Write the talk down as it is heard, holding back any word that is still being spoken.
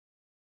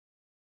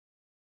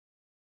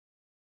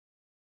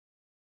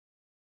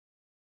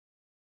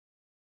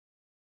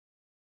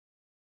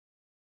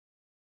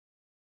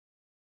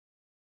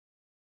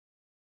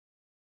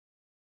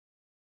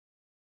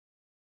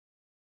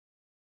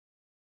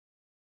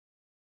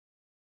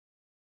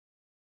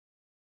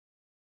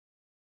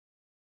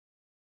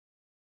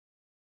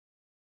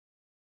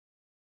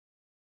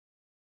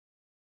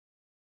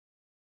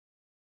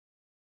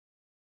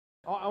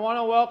I want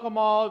to welcome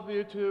all of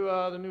you to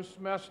the new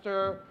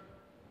semester,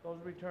 those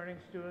returning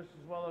students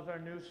as well as our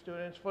new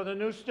students. For the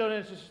new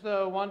students, this is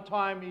the one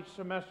time each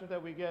semester that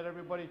we get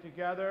everybody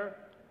together.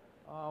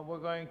 We're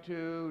going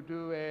to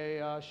do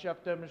a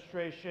chef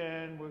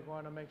demonstration. We're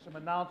going to make some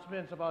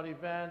announcements about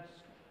events,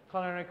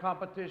 culinary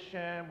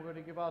competition. We're going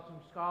to give out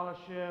some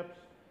scholarships,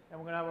 and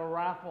we're going to have a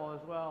raffle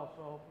as well.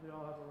 So hopefully you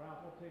all have a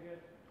raffle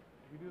ticket.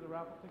 We do the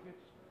raffle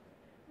tickets?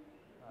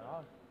 Right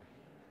on.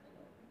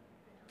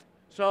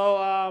 So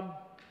I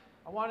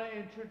want to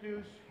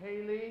introduce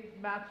Haley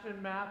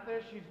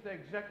Matson-Mathis. She's the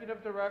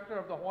Executive Director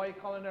of the Hawaii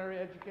Culinary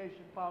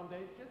Education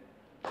Foundation.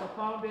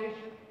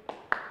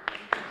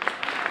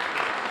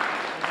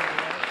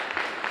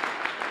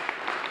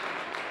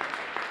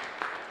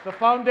 The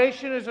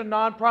foundation is a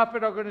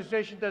nonprofit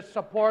organization that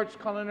supports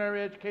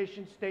culinary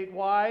education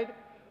statewide.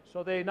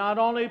 So they not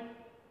only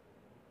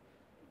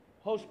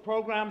host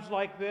programs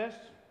like this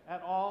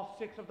at all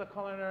 6 of the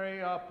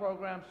culinary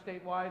programs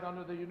statewide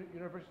under the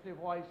University of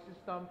Hawaii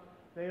system.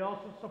 They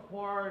also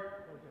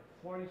support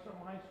 40-some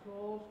high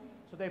schools.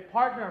 So they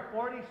partner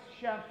 40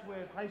 chefs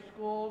with high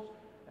schools,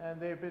 and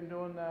they've been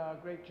doing a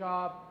great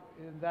job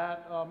in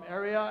that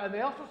area. And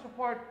they also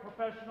support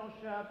professional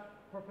chefs,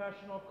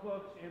 professional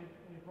cooks in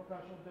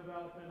professional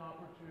development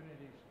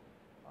opportunities.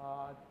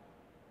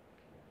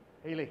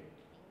 Haley.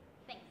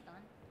 Thanks, Don.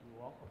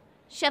 You're welcome.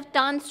 Chef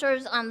Don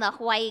serves on the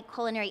Hawaii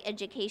Culinary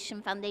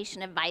Education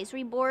Foundation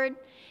Advisory Board.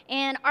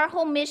 And our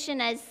whole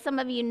mission, as some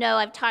of you know,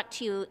 I've talked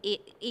to you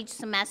each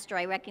semester,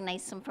 I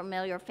recognize some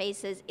familiar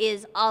faces,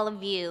 is all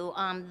of you.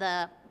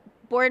 The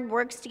board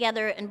works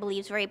together and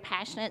believes very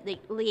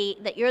passionately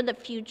that you're the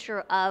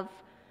future of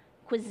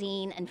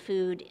cuisine and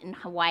food in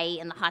Hawaii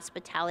and the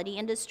hospitality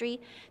industry.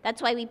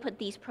 That's why we put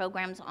these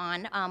programs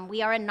on.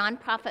 We are a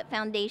nonprofit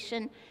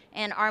foundation,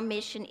 and our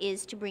mission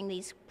is to bring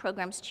these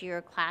programs to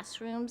your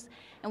classrooms.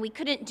 And we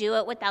couldn't do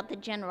it without the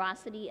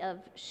generosity of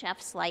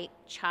chefs like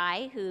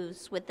Chai,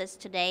 who's with us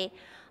today.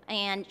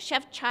 And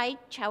Chef Chai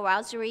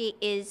Chaowasaree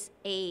is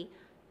an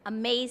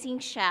amazing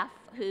chef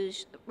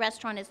whose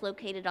restaurant is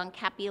located on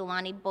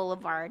Kapiolani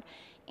Boulevard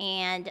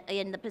and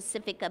in the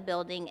Pacifica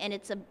building. And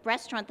it's a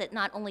restaurant that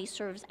not only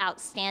serves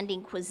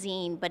outstanding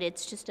cuisine, but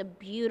it's just a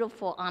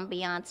beautiful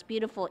ambiance,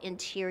 beautiful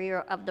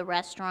interior of the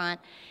restaurant.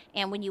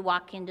 And when you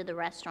walk into the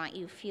restaurant,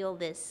 you feel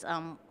this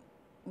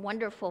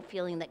wonderful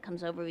feeling that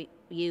comes over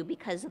you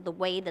because of the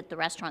way that the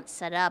restaurant's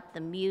set up,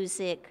 the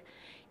music,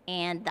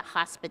 and the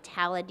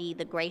hospitality,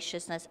 the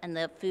graciousness, and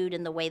the food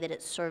and the way that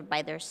it's served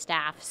by their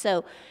staff.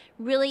 So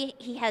really,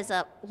 he has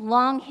a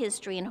long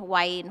history in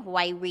Hawaii and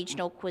Hawaii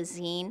regional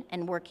cuisine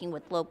and working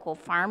with local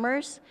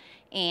farmers.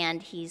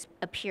 And he's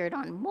appeared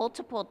on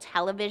multiple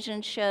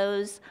television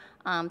shows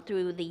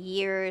through the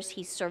years.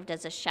 He's served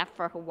as a chef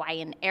for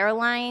Hawaiian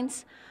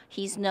Airlines.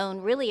 He's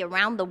known really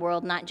around the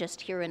world, not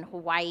just here in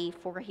Hawaii,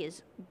 for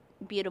his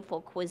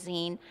beautiful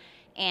cuisine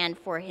and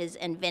for his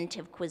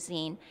inventive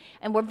cuisine.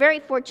 And we're very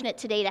fortunate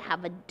today to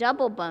have a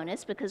double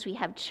bonus because we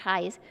have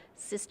Chai's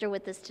sister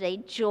with us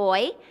today,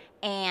 Joy.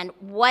 And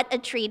what a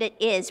treat it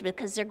is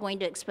because they're going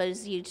to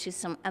expose you to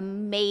some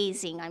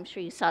amazing, I'm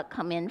sure you saw it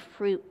come in,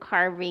 fruit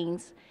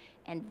carvings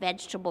and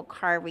vegetable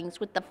carvings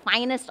with the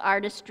finest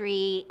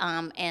artistry,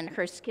 and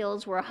her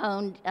skills were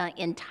honed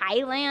in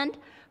Thailand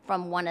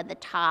from one of the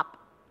top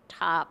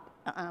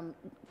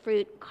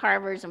fruit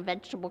carvers and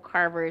vegetable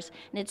carvers,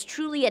 and it's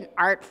truly an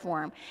art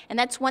form. And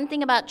that's one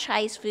thing about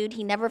Chai's food.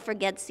 He never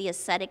forgets the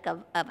aesthetic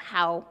of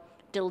how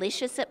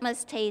delicious it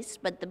must taste,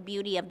 but the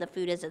beauty of the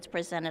food as it's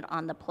presented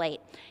on the plate.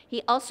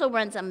 He also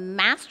runs a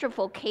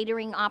masterful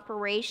catering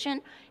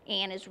operation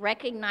and is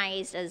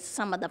recognized as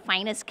some of the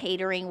finest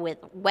catering with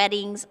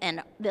weddings,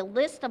 and the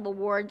list of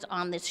awards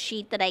on this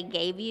sheet that I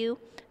gave you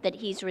that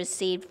he's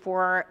received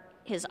for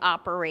his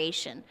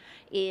operation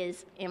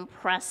is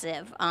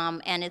impressive,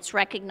 and it's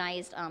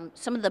recognized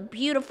some of the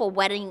beautiful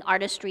wedding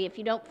artistry. If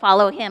you don't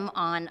follow him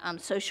on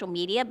social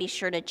media, be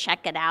sure to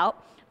check it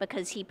out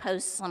because he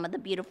posts some of the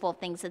beautiful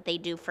things that they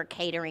do for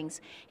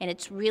caterings, and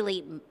it's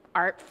really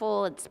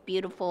artful. It's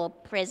beautiful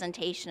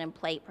presentation and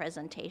plate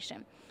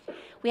presentation.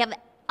 We have an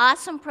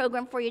awesome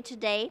program for you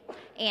today,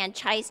 and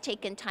Chai's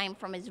taken time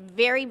from his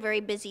very, very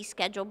busy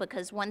schedule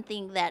because one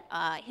thing that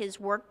his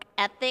work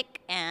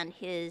ethic and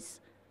his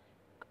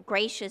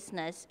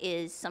graciousness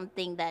is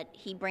something that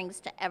he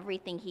brings to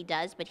everything he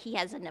does, but he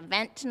has an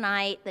event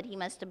tonight that he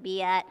must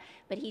be at,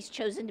 but he's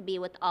chosen to be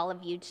with all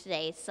of you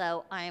today.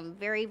 So I'm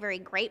very, very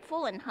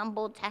grateful and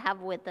humbled to have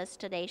with us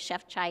today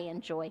Chef Chai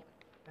and Joy.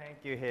 Thank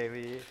you,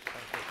 Haley.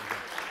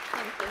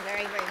 Thank you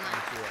very, very much.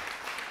 Thank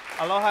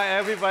you. Aloha,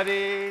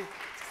 everybody,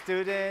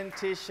 student,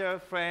 teacher,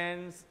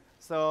 friends.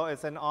 So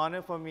it's an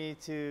honor for me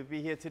to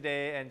be here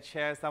today and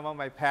share some of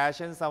my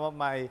passions, some of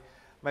my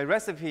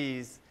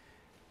recipes.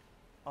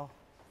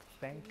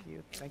 Thank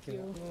you. Thank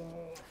you.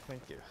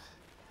 Thank you.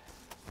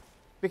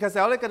 Because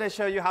I'm only going to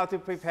show you how to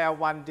prepare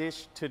one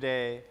dish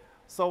today.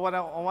 So what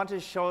I want to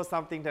show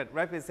something that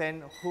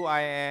represents who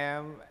I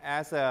am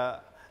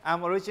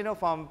I'm original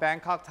from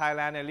Bangkok,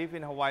 Thailand. I live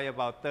in Hawaii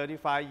about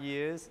 35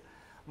 years.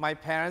 My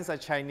parents are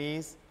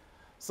Chinese.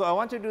 So I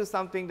want to do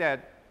something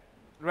that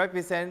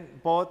represents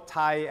both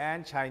Thai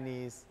and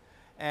Chinese.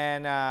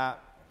 And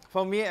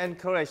for me, I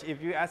encourage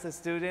if you as a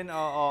student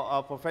or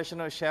a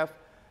professional chef,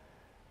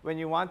 when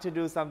you want to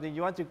do something,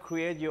 you want to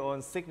create your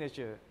own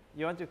signature.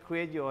 You want to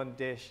create your own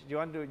dish. You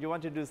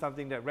want to do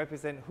something that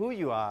represents who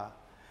you are.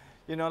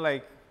 You know,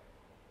 like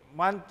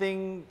one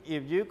thing,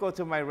 if you go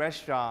to my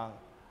restaurant,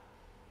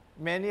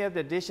 many of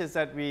the dishes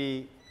that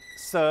we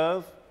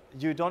serve,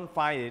 you don't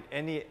find it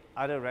any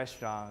other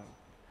restaurant.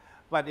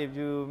 But if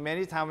you,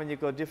 many times when you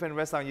go to different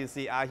restaurants, you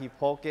see ahi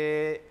poke.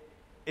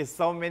 It's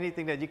so many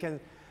things that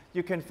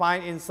you can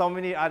find in so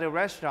many other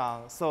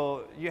restaurants.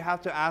 So you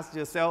have to ask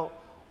yourself,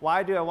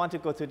 why do I want to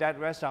go to that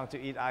restaurant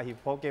to eat ahi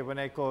poke when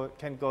I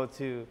can go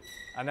to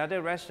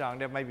another restaurant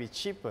that might be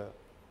cheaper?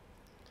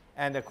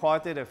 And the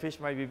quality of the fish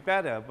might be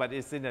better, but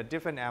it's in a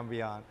different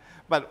ambiance.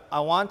 But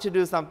I want to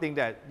do something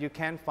that you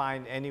can't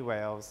find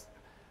anywhere else.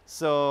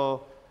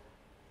 So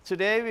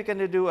today we're going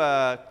to do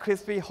a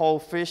crispy whole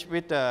fish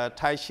with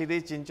Thai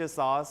chili ginger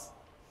sauce.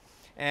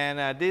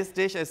 And this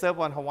dish I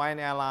serve on Hawaiian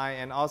Airlines,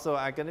 and also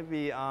I'm going to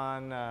be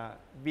on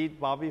Beat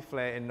Bobby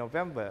Flay in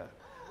November.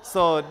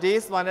 So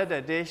this is one of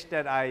the dishes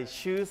that I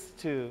choose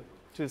to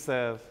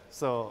serve.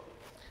 So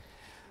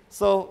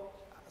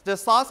the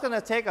sauce is going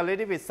to take a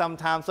little bit some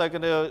time, so I'm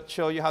going to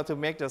show you how to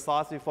make the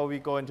sauce before we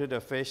go into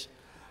the fish.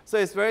 So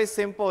it's very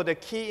simple. The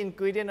key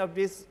ingredient of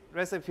this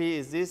recipe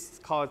is this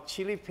called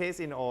chili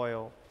paste in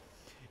oil.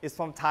 It's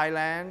from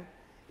Thailand.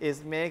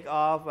 It's made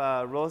of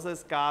roasted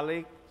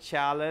garlic,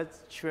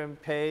 shallots,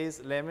 shrimp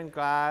paste,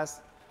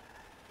 lemongrass,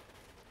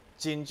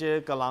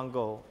 ginger,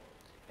 galangal,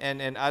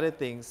 and other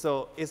things.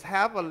 So it's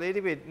have a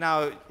little bit.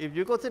 Now, if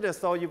you go to the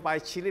store, you buy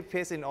chili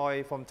paste in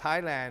oil from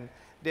Thailand,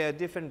 they're a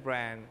different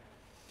brand.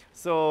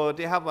 So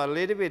they have a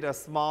little bit a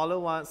smaller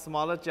one,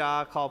 smaller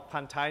jar called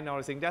Pantai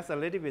Norising. That's a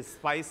little bit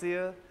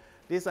spicier.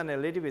 This one a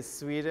little bit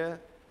sweeter.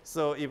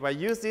 So if I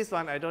use this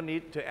one, I don't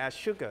need to add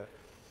sugar.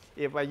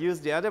 If I use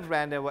the other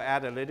brand, I will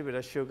add a little bit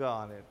of sugar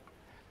on it.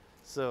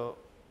 So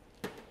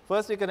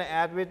first we're going to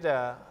add with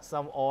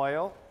some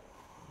oil.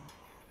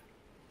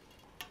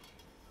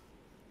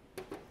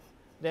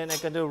 Then I'm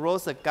going to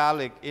roast the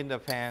garlic in the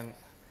pan.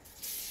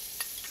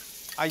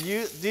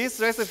 This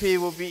recipe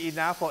will be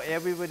enough for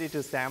everybody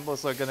to sample,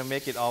 so I'm going to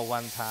make it all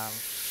one time.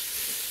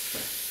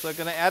 So I'm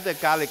going to add the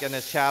garlic and the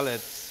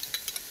shallots.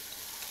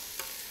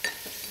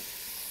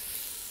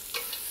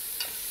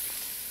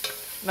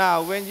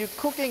 Now, when you're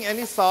cooking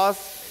any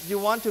sauce, you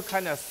want to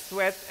kind of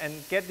sweat and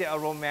get the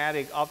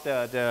aromatic of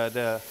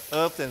the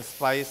herbs and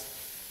spice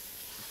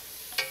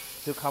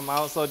to come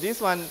out. So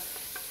this one,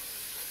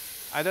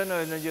 I don't know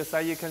if you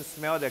say you can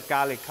smell the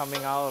garlic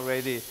coming out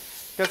already.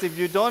 Because if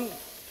you don't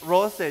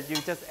roast it, you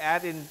just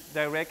add in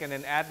direct and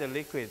then add the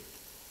liquid.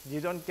 You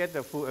don't get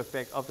the full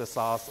effect of the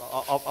sauce,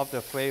 of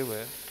the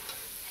flavor.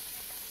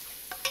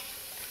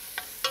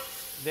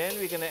 Then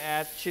we're going to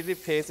add chili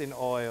paste in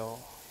oil.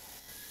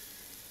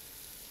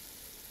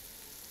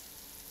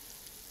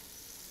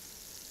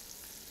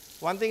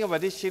 One thing about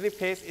this chili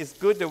paste is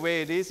good the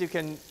way it is. You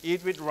can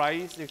eat with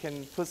rice. You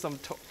can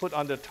put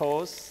on the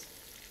toast,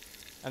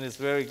 and it's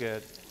very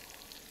good.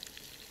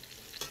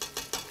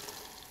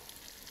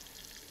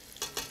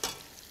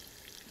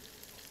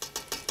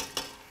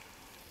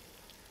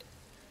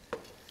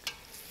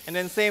 And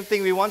then same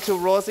thing, we want to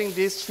roasting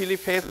this chili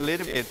paste a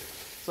little bit.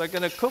 So I'm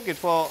going to cook it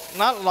for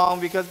not long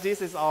because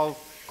this is all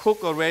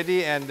cooked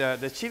already, and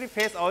the chili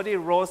paste already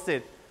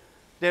roasted.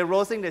 They're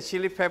roasting the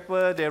chili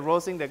pepper, they're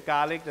roasting the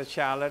garlic, the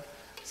shallot.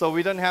 So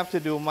we don't have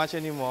to do much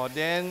anymore.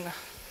 Then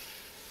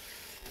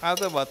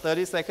after about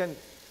 30 seconds,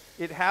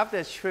 it have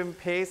the shrimp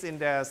paste in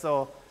there.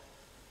 So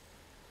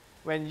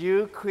when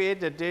you create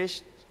the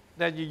dish,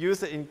 that you use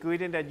the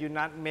ingredient that you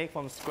not make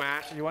from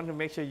scratch, you want to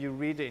make sure you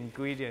read the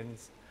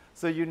ingredients.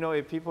 So you know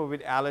if people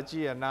with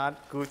allergy or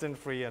not,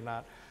 gluten-free or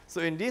not.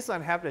 So in this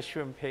one, have the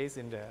shrimp paste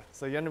in there.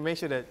 So you want to make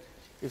sure that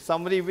if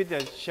somebody with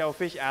the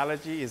shellfish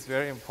allergy is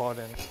very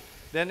important.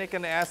 Then you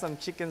can add some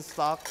chicken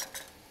stock.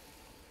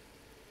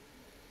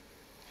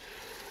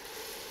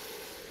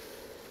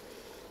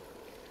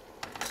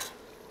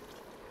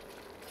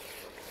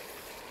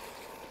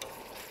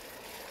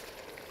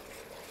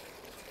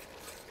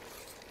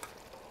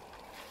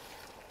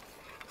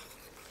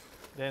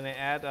 Then I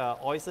add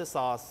oyster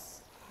sauce.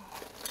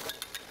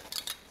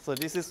 So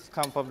this is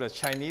come from the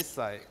Chinese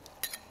side.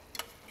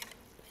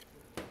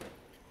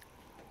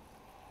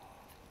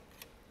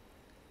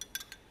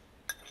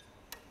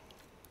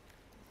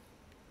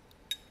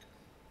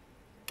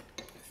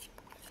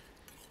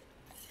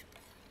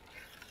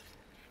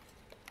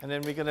 And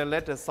then we're going to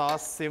let the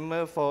sauce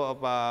simmer for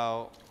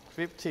about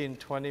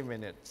 15-20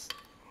 minutes.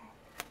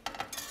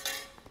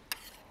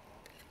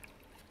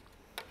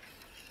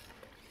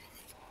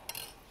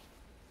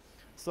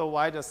 So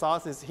while the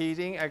sauce is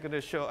heating, I'm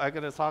going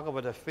to talk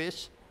about the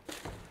fish.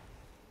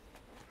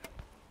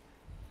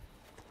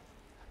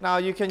 Now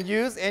you can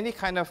use any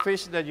kind of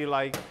fish that you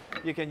like.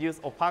 You can use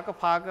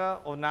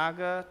opaka,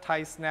 onaga,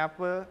 Thai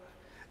snapper.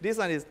 This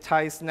one is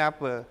Thai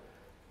snapper.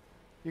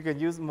 You can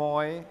use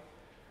moi.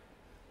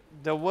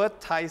 the word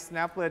Thai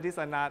snapper, these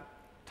are not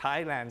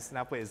Thailand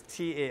snapper, it's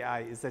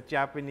TAI, it's a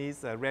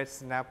Japanese red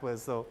snapper.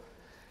 So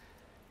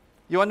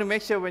you want to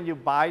make sure when you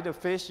buy the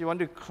fish, you want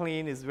to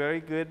clean it very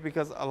good,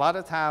 because a lot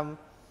of time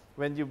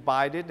when you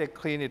buy it, they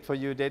clean it for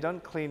you. They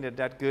don't clean it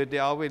that good. They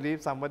always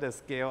leave some of the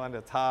scale on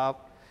the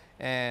top,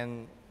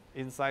 and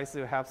inside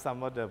you have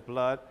some of the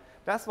blood.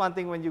 That's one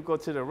thing when you go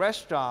to the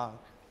restaurant,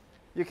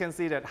 you can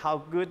see that how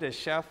good the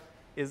chef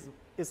is.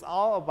 It's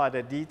all about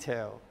the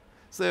detail.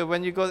 So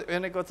when I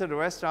go to the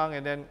restaurant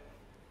and then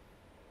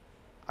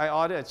I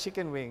order a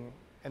chicken wing,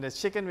 and the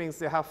chicken wings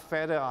still have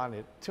feather on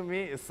it. To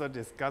me, it's so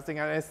disgusting,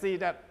 and I see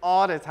that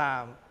all the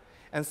time.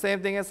 And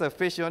same thing as a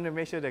fish, you want to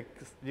make sure that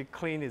you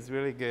clean is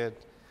really good.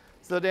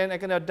 So then I'm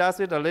going to dust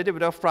with a little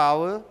bit of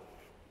flour.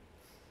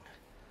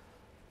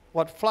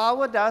 What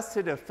flour does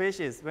to the fish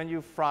is when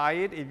you fry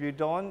it, if you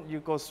don't, you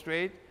go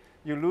straight,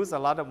 you lose a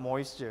lot of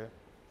moisture.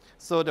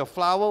 So the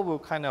flour will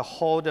kind of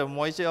hold the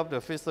moisture of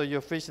the fish, so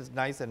your fish is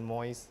nice and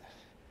moist.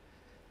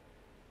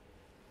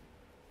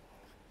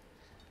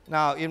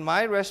 Now, in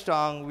my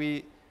restaurant,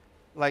 we,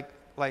 like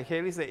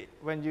Haley said,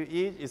 when you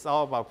eat, it's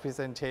all about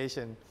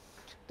presentation.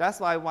 That's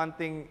why one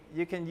thing,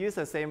 you can use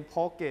the same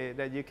poke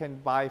that you can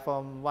buy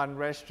from one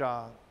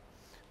restaurant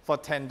for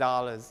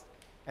 $10.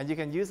 And you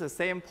can use the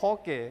same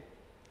poke,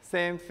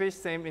 same fish,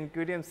 same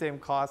ingredients, same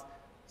cost,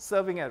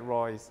 serving at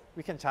Roy's.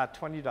 We can charge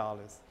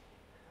 $20.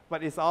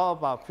 But it's all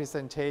about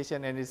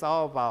presentation, and it's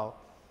all about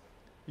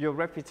your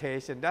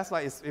reputation. That's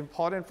why it's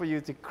important for you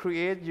to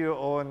create your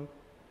own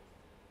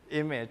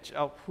image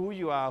of who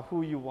you are,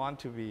 who you want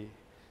to be.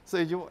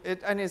 So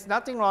and it's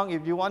nothing wrong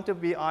if you want to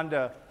be on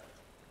the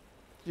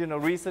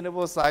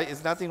reasonable side.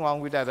 It's nothing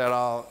wrong with that at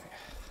all.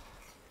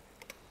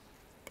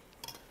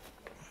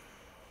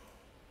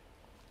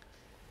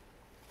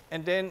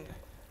 And then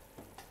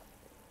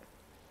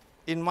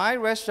in my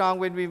restaurant,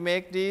 when we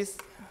make these,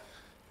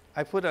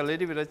 I put a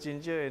little bit of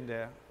ginger in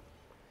there.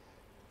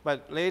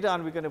 But later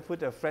on, we're going to put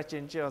the fresh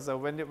ginger. So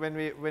when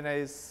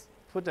I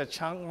put the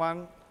chunk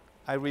one,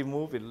 I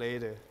remove it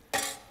later.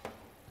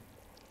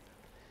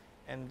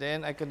 And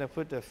then I'm going to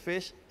put the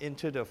fish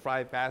into the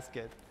fry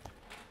basket.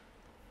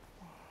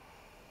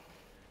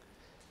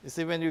 You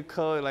see, when you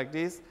curl it like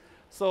this,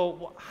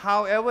 so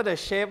however the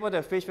shape of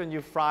the fish, when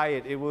you fry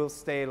it, it will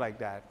stay like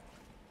that.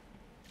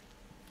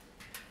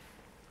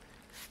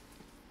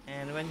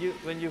 And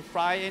when you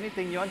fry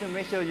anything, you want to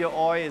make sure your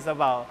oil is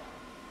about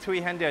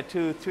 300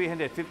 to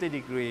 350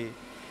 degrees.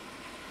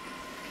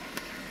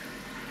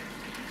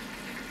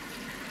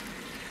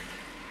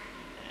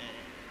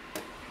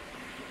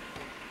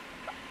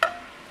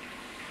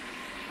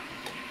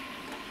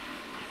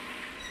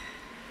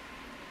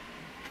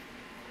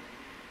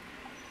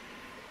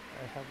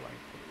 I have one.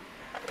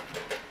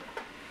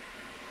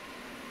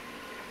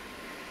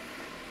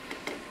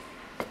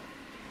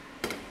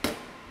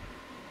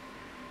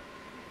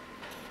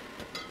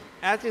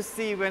 As you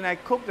see, when I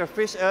cooked the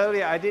fish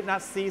earlier, I did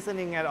not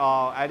seasoning at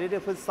all. I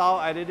didn't put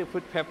salt, I didn't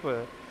put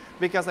pepper,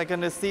 because I'm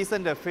going to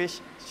season the fish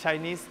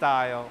Chinese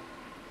style.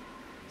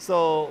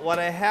 So what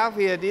I have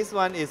here, this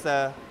one is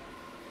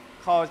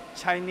called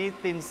Chinese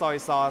thin soy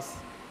sauce.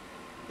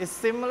 It's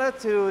similar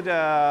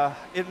to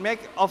it made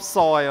of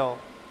soy.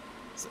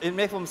 It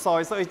made from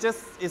soy, so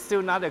it's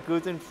still not a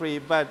gluten-free,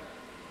 but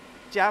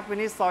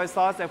Japanese soy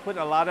sauce, they put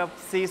a lot of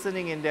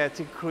seasoning in there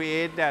to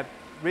create that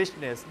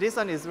richness. This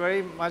one is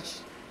very much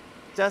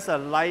just a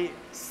light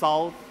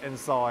salt and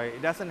soy.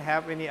 It doesn't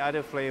have any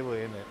other flavor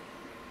in it.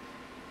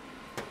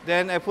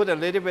 Then I put a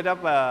little bit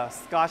of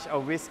scotch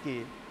or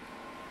whiskey.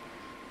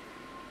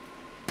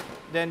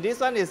 Then this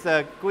one is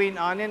a green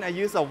onion. I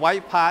use a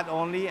white part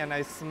only, and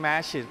I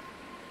smash it.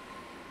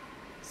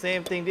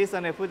 Same thing, this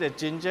one I put the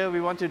ginger.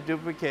 We want to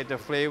duplicate the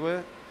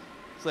flavor.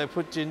 So I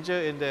put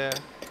ginger in there.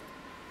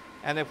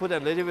 And I put a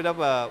little bit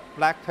of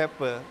black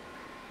pepper.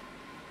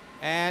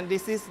 And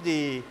this is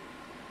the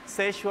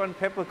Szechuan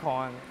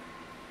peppercorn.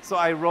 So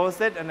I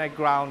roast it and I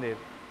ground it.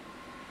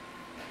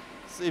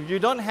 So if you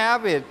don't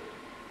have it,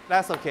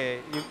 that's okay.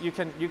 You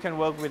can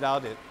work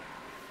without it.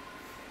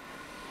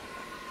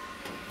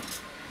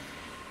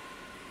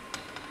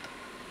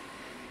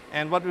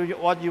 And what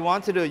you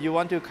want to do, you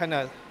want to kind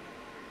of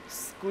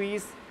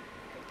squeeze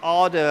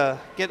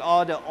get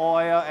all the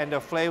oil and the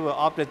flavor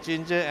of the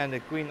ginger and the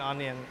green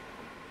onion.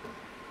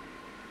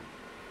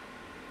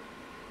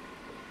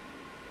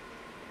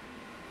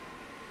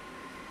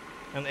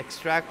 And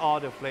extract all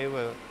the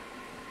flavor.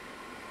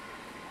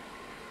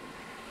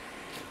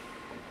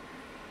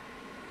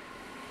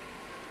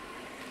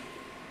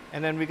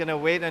 And then we're going to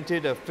wait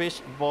until the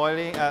fish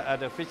boiling,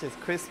 the fish is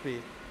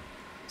crispy.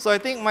 So I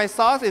think my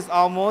sauce is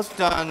almost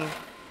done.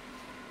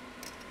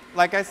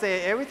 Like I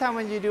say, every time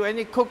when you do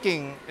any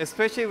cooking,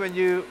 especially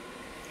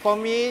for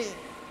me,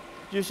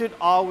 you should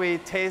always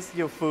taste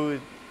your food.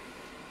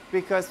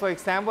 Because for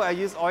example, I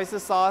use oyster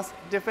sauce,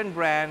 different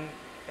brand,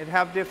 it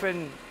have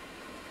different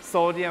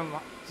sodium,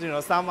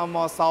 some are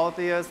more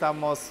saltier, some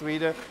more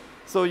sweeter.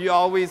 So you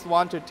always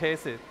want to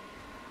taste it.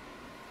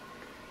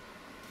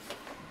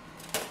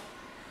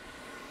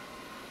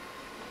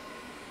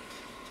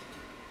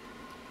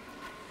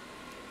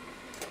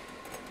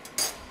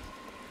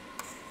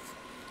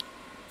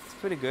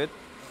 pretty good.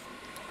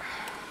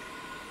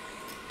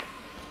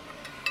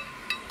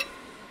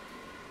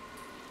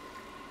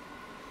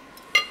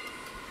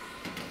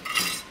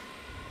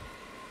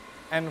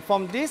 And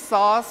from this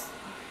sauce,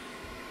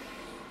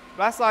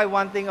 that's why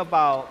one thing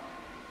about,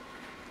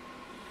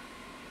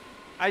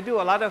 I do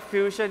a lot of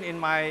fusion in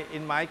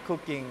my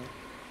cooking,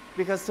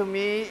 because to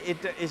me it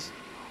is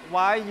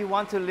why you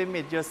want to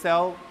limit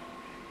yourself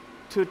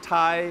to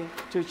Thai,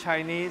 to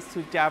Chinese,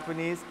 to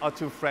Japanese, or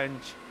to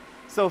French.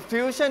 So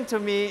fusion to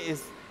me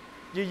is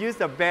you use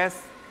the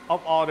best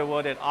of all the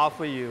world that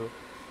offer you.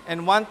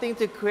 And one thing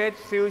to create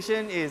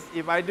fusion is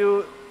if I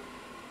do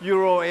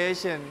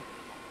Euro-Asian,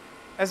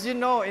 as you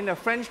know, in the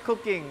French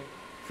cooking,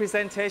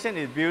 presentation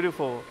is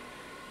beautiful,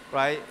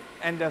 right?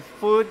 And the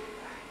food,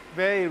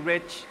 very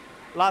rich,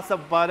 lots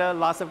of butter,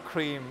 lots of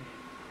cream.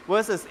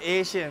 Versus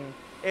Asian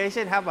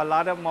have a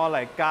lot of more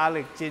like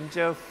garlic,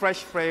 ginger, fresh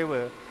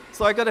flavor.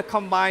 So I gotta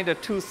combine the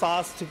two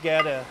sauces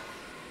together.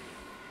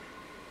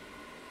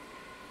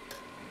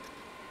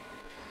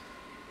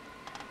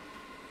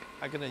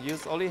 I'm gonna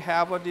use only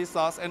half of this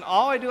sauce. And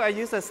all I do, I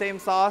use the same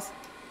sauce,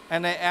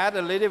 and I add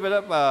a little bit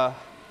of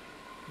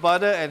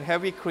butter and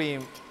heavy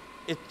cream.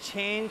 It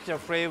changes the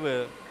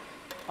flavor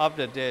of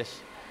the dish.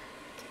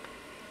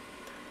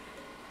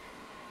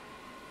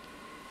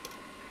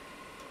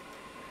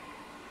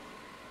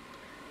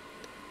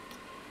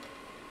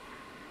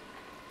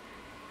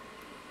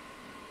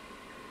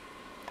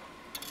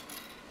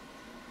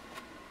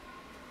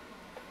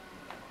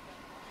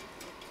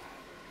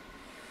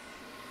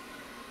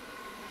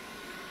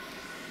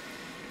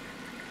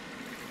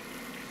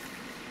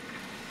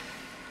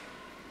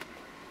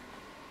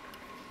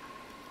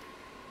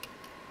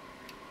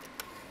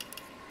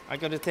 I'm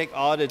going to take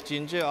all the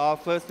ginger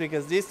off first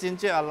because these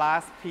ginger are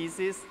last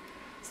pieces.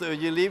 So if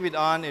you leave it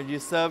on, if you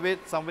serve it,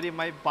 somebody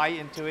might bite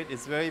into it.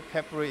 It's very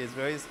peppery, it's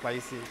very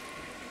spicy.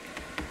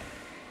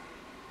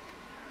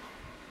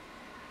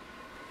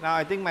 Now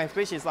I think my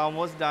fish is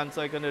almost done,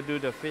 so I'm going to do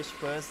the fish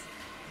first.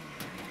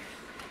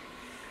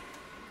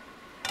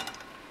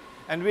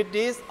 And with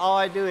this, all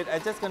I do is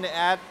I'm just going to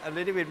add a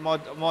little bit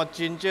more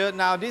ginger.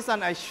 Now this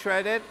one I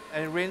shred it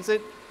and rinse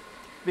it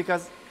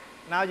because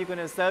now you're going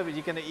to serve it,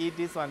 you're going to eat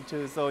this one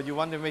too. So you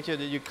want to make sure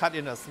that you cut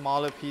in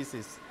smaller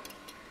pieces.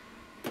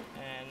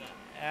 And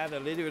add a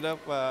little bit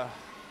of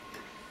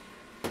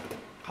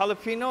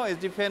jalapeno. It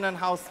depends on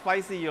how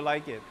spicy you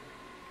like it.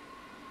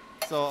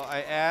 So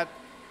I add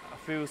a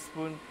few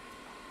spoons.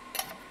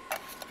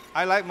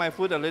 I like my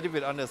food a little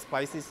bit on the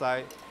spicy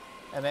side.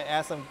 And I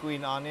add some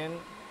green onion.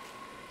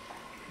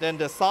 Then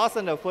the sauce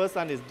on the first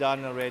one is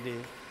done already.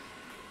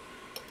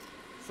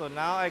 So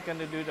now I'm going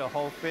to do the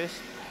whole fish.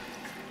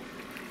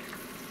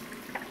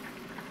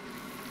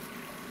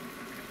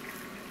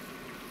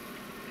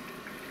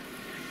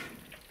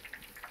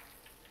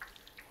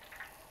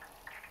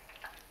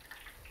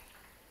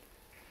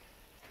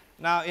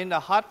 Now in the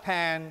hot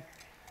pan,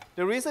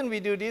 the reason we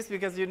do this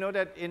because you know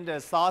that in the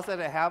sauce that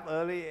I have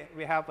earlier,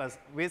 we have a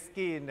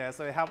whiskey in there,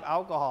 so we have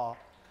alcohol.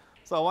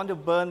 So I want to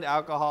burn the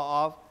alcohol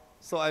off.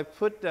 So I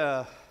put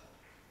the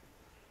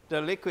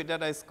liquid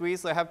that I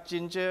squeeze. So I have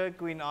ginger,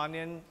 green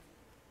onion,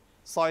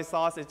 soy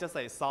sauce. It's just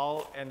like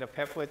salt and the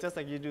pepper, just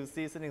like you do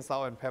seasoning,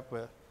 salt and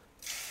pepper.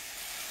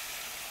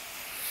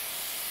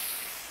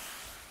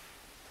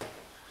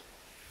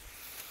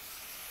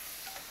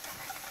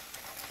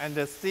 And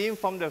the steam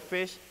from the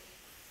fish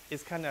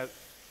is kind of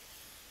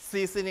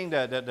seasoning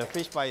the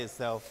fish by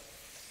itself.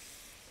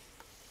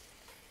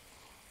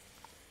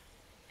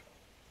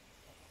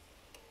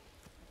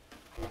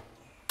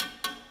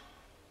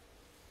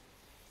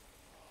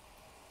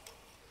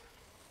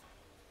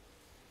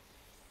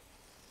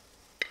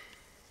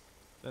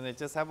 Then I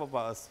just have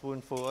about a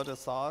spoonful of the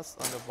sauce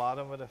on the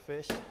bottom of the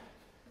fish.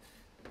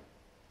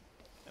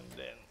 And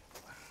then,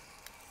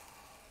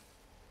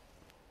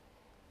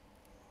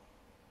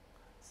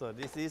 so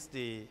this is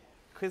the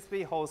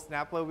crispy whole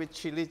snapper with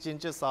chili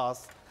ginger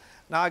sauce.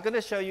 Now I'm going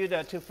to show you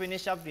to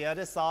finish up the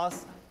other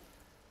sauce.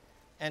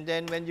 And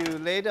then when you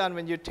later on,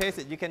 when you taste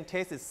it, you can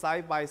taste it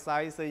side by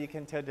side so you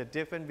can tell the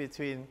difference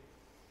between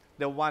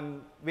the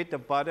one with the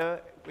butter,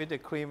 with the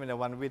cream, and the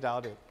one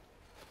without it.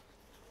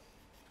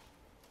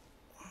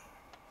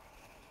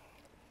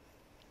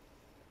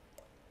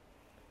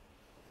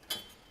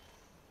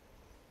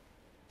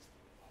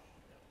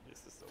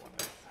 This is the one.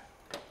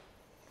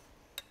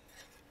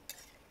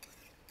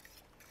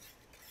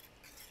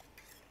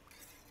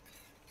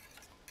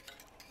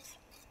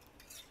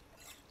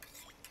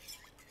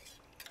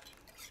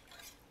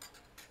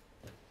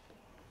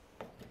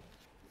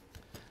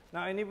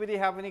 Now, anybody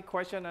have any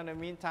question in the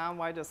meantime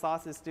while the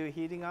sauce is still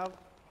heating up?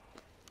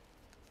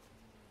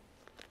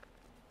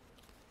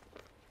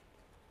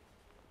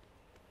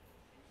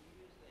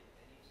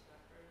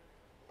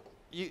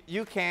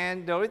 You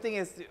can. The only thing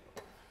is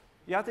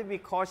you have to be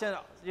cautious.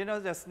 You know,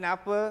 the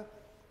snapper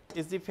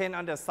is depend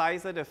on the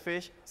size of the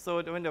fish.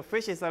 So when the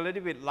fish is a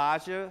little bit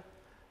larger,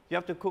 you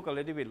have to cook a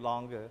little bit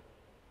longer.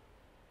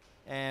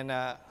 And Would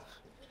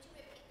you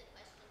repeat the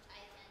question, Thai,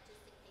 just in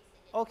case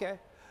I didn't? okay,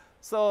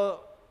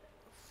 so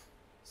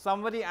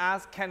Somebody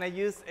asked, can I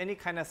use any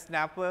kind of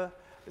snapper?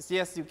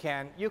 Yes, you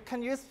can. You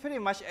can use pretty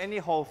much any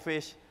whole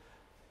fish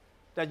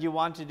that you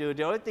want to do.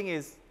 The only thing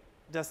is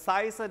the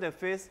size of the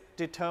fish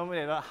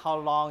determines how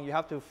long you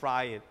have to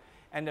fry it.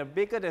 And the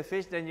bigger the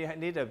fish, then you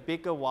need a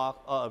bigger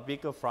wok or a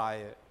bigger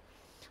fryer.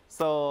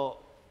 So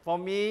for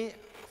me,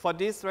 for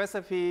this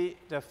recipe,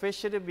 the fish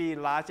should be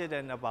larger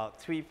than about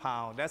 3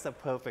 pounds. That's a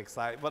perfect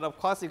size. But of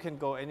course, you can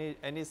go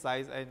any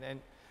size, and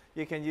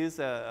you can use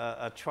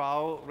a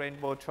trout,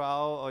 rainbow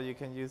trout, or you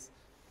can use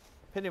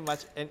pretty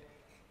much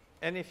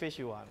any fish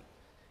you want.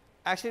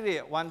 Actually,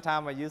 at one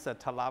time I used a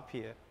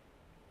tilapia.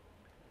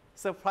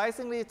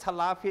 Surprisingly,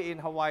 tilapia in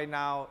Hawaii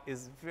now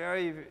is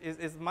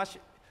much.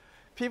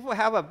 People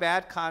have a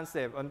bad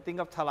concept and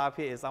think of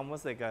tilapia is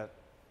almost like a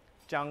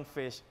junk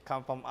fish,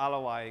 come from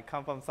Hawaii,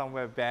 come from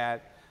somewhere bad.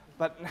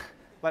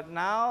 But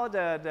now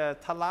the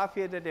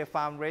tilapia that they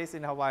farm raised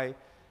in Hawaii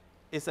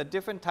is a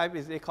different type.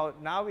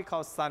 Now we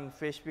call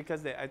sunfish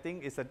because I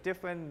think it's a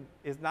different.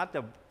 It's not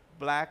the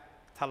black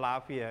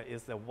tilapia,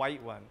 it's the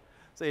white one.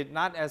 So it's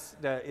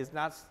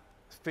not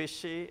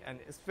fishy, and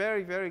it's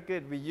very, very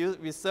good.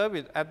 We serve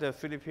it at the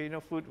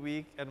Filipino Food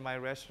Week at my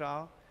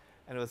restaurant,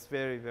 and it was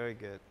very, very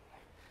good.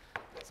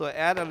 So I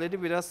add a little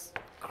bit of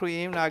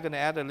cream. Now I'm going to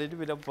add a little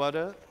bit of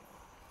butter.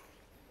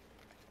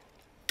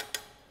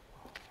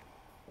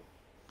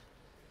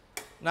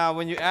 Now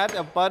when you add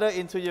a butter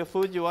into your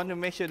food, you want to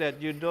make sure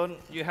that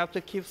you have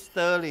to keep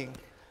stirring,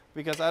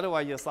 because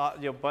otherwise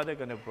your butter is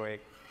going to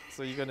break.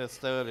 So you're going to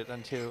stir it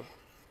until.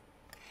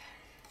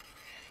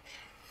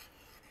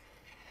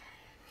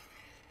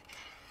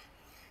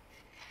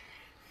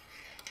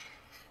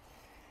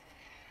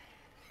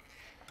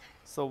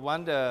 So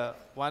when the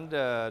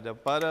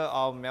butter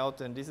all melt,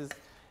 and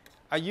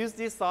I use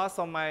this sauce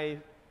on my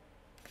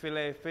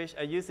filet fish.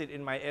 I use it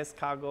in my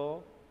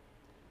escargot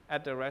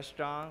at the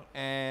restaurant,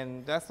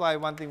 and that's why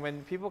one thing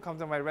when people come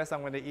to my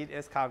restaurant, when they eat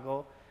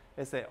escargot,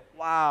 they say,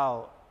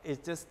 wow,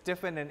 it's just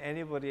different than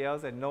anybody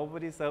else, and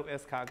nobody serves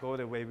escargot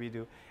the way we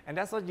do. And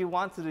that's what you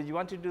want to do. You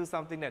want to do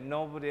something that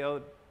nobody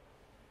else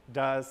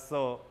does,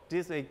 so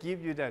this will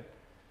give you that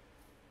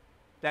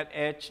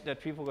edge that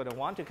people are going to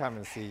want to come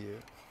and see you.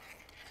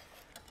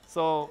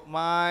 So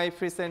my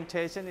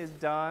presentation is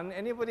done.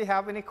 Anybody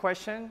have any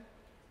question?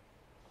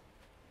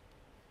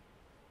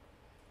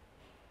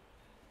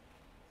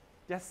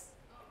 Yes?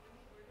 When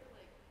you order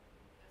like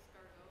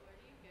escargot, where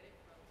do you get it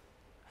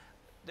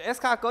from? The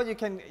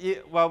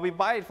escargot, we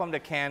buy it from the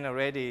can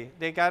already.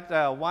 They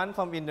got one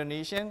from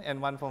Indonesian and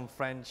one from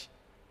French.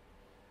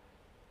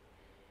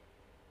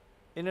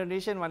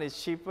 Indonesian one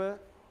is cheaper.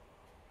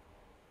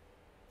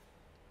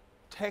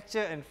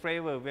 Texture and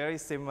flavor very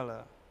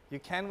similar. You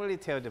can't really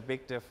tell the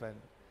big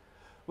difference.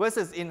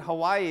 Versus in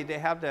Hawaii,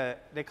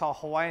 they call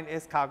Hawaiian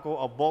escargot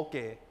or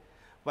bokeh.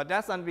 But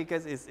that's not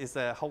because it's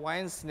a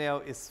Hawaiian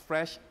snail, it's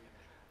fresh.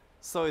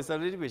 So it's a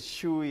little bit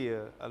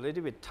chewier, a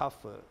little bit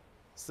tougher.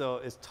 So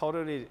it's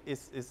totally,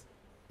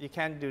 you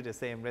can't do the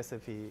same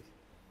recipe.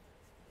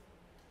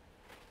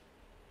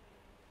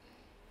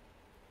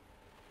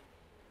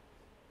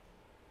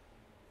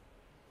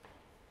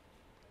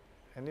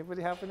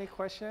 Anybody have any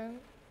question?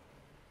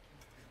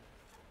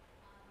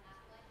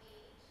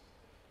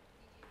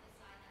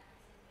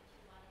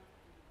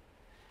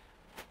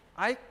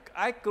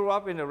 I grew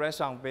up in the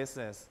restaurant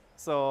business.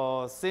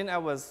 So since I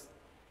was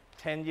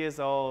 10 years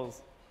old,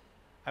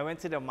 I went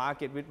to the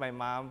market with my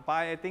mom.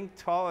 By I think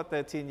 12 or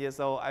 13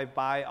 years old, I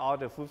buy all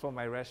the food from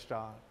my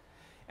restaurant.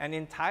 And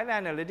in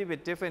Thailand, a little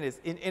bit different is,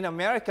 in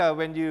America,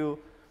 when you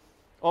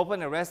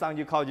open a restaurant,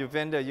 you call your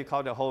vendor, you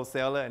call the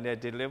wholesaler, and they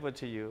deliver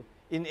to you.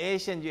 In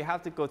Asian, you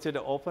have to go to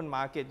the open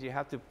market. You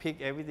have to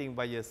pick everything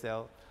by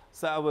yourself.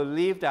 So I will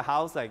leave the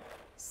house like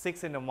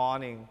 6 in the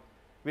morning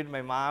with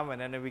my mom,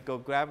 and then we go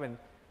grab, and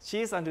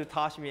she's going to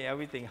teach me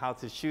everything, how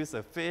to choose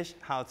a fish,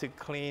 how to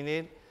clean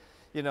it.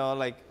 You know,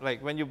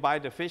 like when you buy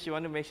the fish, you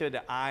want to make sure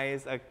the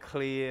eyes are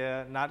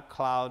clear, not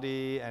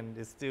cloudy, and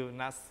it's still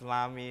not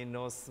slimy,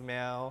 no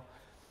smell.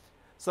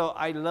 So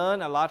I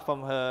learned a lot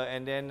from her,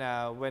 and then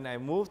when I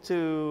moved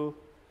to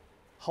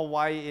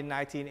Hawaii in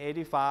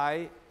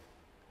 1985,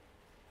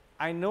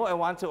 I know I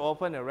want to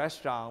open a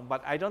restaurant,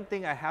 but I don't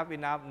think I have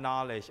enough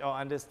knowledge or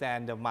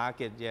understand the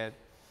market yet.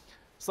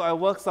 So I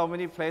work so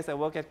many places. I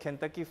work at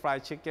Kentucky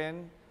Fried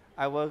Chicken.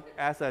 I work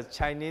as a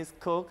Chinese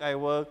cook. I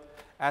work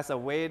as a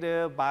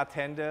waiter,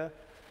 bartender.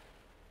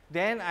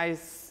 Then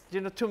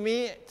to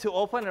me, to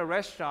open a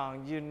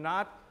restaurant,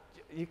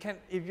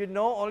 if you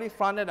know only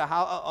front of the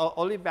house, or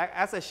only back,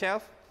 as a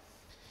chef,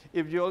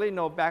 if you only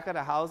know back of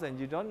the house and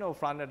you don't know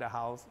front of the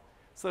house,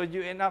 so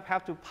you end up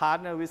have to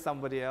partner with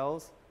somebody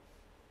else.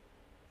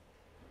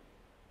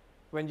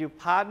 When you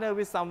partner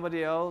with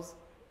somebody else,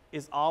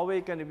 it's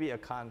always going to be a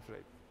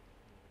conflict,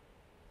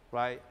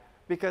 right?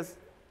 Because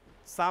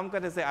some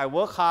going to say, I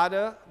work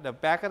harder. The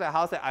back of the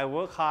house say, I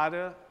work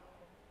harder.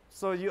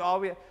 So you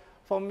always,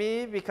 for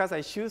me, because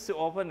I choose to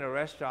open a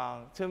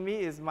restaurant, to me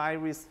it's my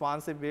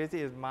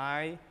responsibility, it's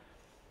my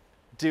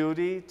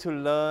duty to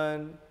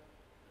learn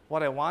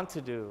what I want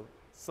to do.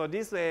 So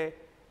this way,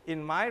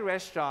 in my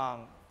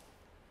restaurant,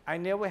 I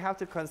never have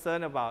to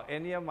concern about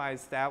any of my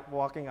staff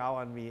walking out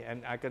on me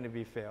and are going to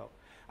be failed.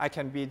 I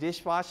can be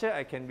dishwasher,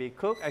 I can be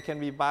cook, I can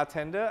be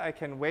bartender, I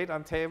can wait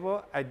on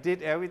table. I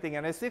did everything,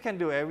 and I still can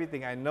do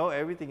everything. I know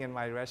everything in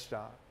my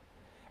restaurant.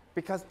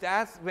 Because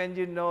that's when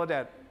you know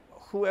that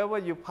whoever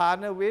you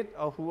partner with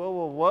or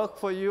whoever work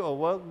for you or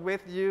work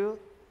with you,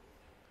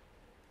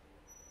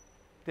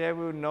 they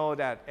will know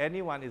that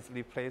anyone is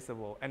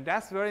replaceable. And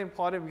that's very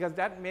important because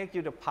that makes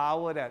you the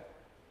power that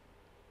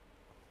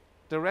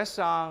the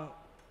restaurant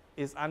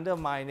is under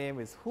my name,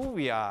 is who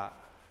we are,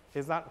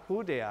 it's not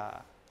who they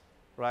are,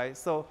 right?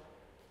 So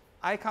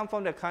I come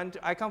from the country,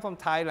 I come from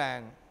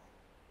Thailand.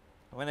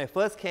 When I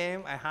first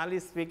came, I hardly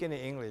speak any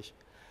English.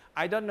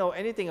 I don't know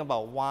anything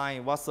about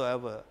wine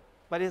whatsoever,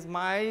 but it's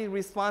my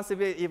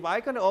responsibility. If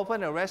I'm going to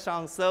open a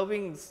restaurant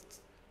serving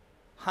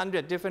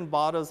 100 different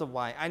bottles of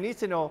wine, I need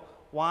to know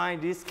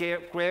wine, this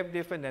grape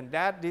different than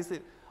that, this is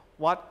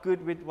what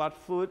good with what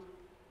food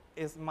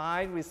is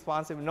my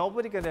responsibility.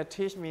 Nobody going to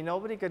teach me,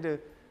 nobody going to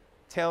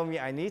tell me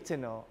I need to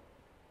know.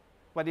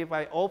 But if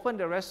I open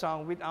the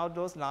restaurant without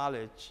those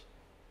knowledge,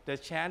 the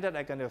chance that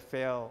I'm going to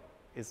fail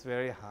is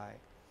very high.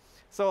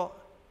 So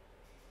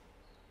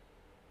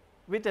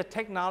with the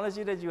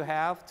technology that you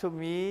have, to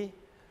me,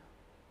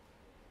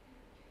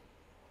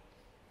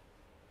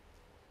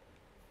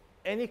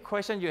 any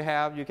question you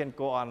have, you can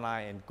go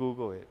online and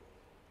Google it,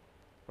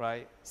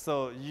 right?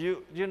 So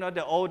you know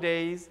the old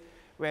days,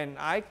 when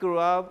I grew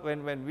up,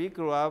 when we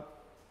grew up,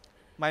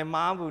 my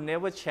mom will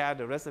never share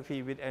the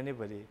recipe with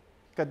anybody.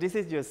 Because this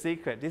is your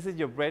secret, this is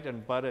your bread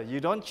and butter. You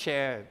don't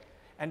share it.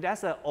 And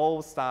that's an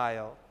old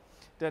style.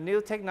 The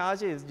new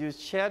technology is you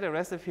share the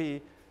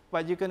recipe,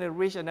 but you're going to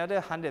reach another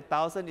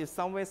 100,000. If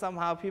some way,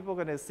 somehow, people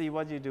are going to see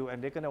what you do,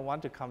 and they're going to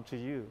want to come to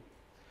you.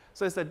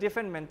 So it's a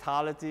different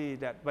mentality.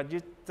 But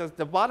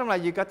the bottom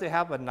line, you got to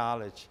have a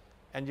knowledge,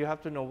 and you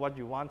have to know what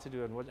you want to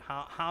do and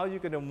how you're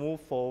going to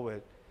move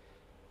forward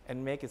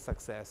and make it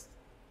success.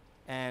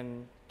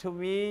 And to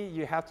me,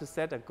 you have to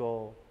set a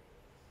goal.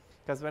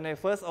 Because when I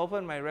first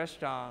opened my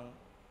restaurant,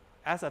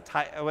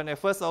 when I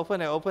first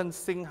opened, I opened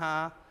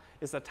Singha.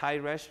 It's a Thai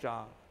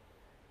restaurant.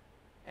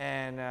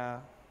 And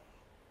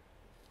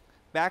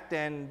back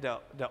then,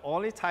 the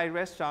only Thai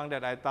restaurant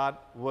that I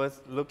thought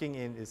worth looking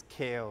in is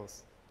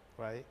Kale's,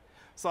 right?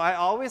 So I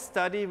always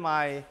study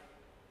my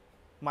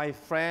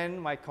friend,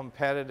 my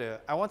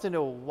competitor. I want to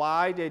know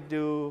why they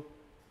do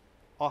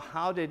or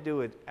how they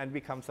do it and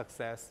become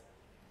success.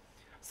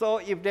 So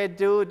if they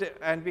do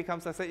and become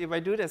success, if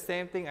I do the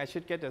same thing, I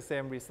should get the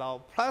same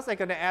result. Plus, I'm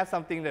going to add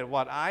something that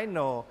what I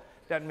know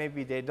that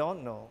maybe they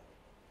don't know.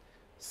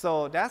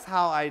 So that's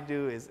how I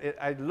do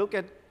I look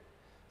at,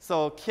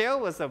 so Kale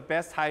was the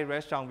best Thai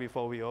restaurant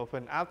before we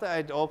opened. After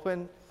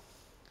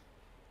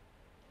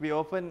we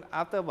opened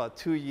after about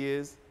 2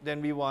 years,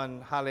 then we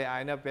won Hale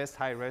Aina Best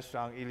Thai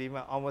Restaurant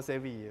almost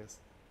every year.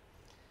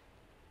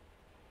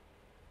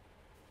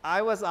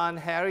 I was on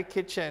Harry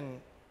Kitchen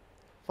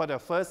for the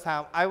first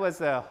time. I was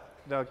the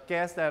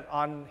guest that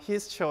on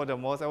his show the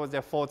most. I was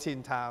there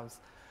 14 times.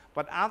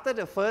 But after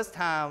the first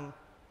time,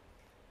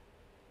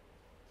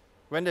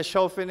 when the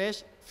show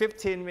finished,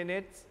 15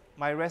 minutes,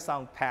 my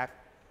restaurant packed.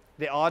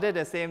 They ordered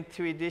the same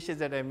 3 dishes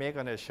that I make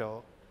on the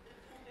show.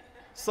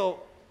 So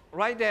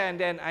right there and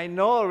then, I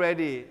know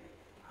already,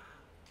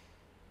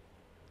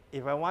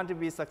 if I want to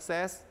be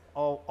success,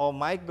 or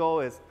my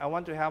goal is, I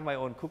want to have my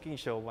own cooking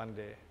show one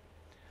day.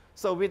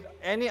 So with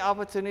any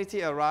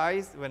opportunity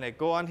arise, when I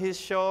go on his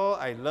show,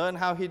 I learn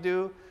how he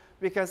do,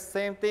 because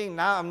same thing,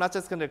 now I'm not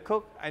just going to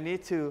cook,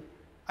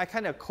 I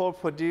kind of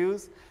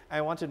co-produce. I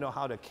want to know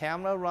how the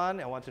camera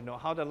run, I want to know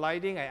how the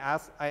lighting. I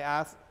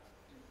asked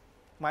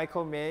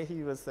Michael May,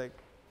 he was like,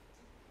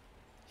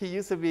 he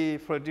used to be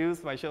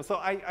produced my show. So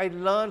I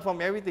learned from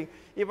everything.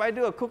 If I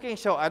do a cooking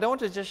show, I don't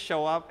want to just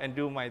show up and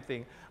do my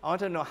thing. I want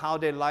to know how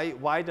they light,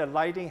 why the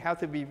lighting has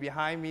to be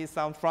behind me,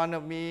 some front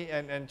of me,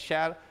 and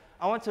shadow.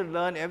 I want to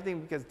learn everything,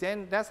 because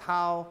then that's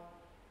how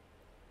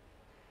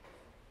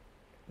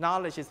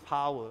knowledge is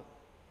power.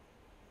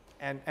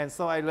 And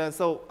so I learned.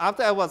 So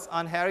after I was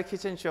on Harry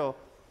Kitchen show,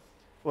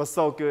 it was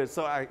so good.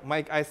 So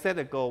I set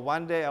a goal.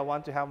 One day I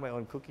want to have my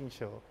own cooking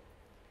show.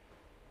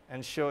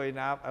 And sure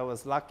enough, I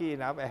was lucky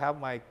enough. I have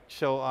my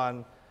show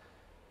on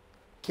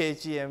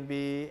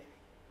KGMB,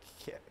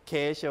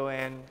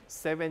 KHON,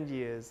 7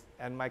 years,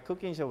 and my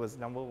cooking show was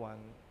 #1.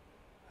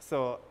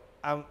 So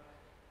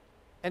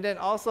and then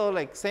also,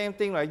 like, same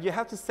thing, like, you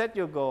have to set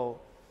your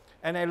goal.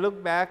 And I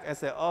look back and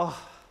say, oh,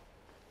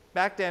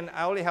 back then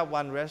I only have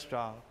 1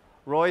 restaurant.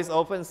 Roy's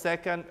opened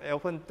second,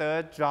 opened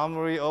third,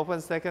 Drummery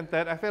opened second,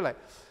 third. I feel like,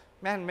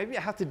 man, maybe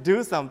I have to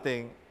do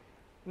something.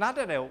 Not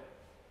that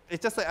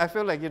it's just like, I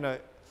feel like,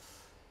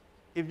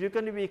 if you're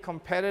going to be a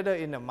competitor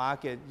in the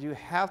market, you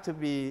have to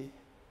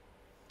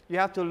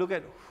look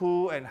at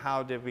who and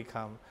how they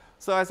become.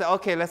 So I said,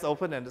 okay, let's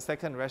open a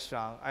second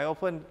restaurant. I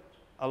opened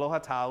Aloha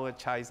Tower,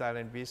 Chai's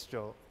Island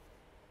Bistro.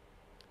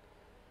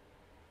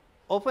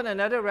 Open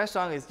another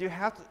restaurant is you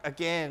have to,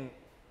 again,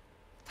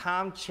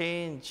 time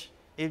change.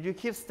 If you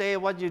keep staying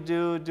what you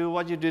do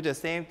what you do the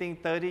same thing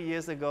 30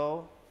 years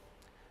ago,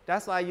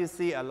 That's why you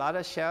see a lot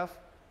of chefs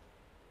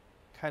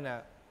kind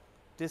of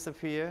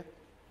disappear.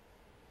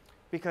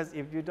 Because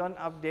if you don't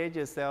update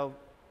yourself,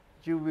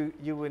 you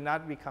will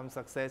not become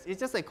success. It's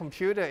just a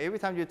computer. Every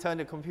time you turn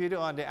the computer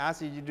on, they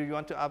ask you, do you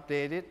want to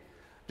update it?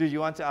 Do you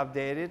want to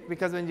update it?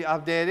 Because when you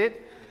update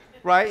it,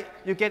 right,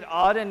 you get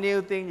all the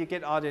new things, you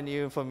get all the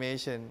new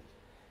information.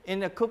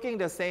 In the cooking,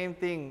 the same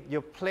thing.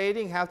 Your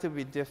plating have to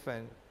be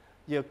different.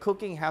 Your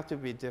cooking have to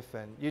be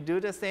different. You do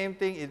the same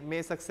thing, it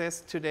may success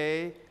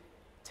today,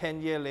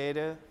 10 years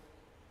later,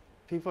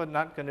 people are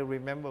not going to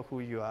remember who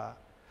you are.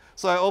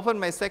 So I opened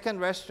my second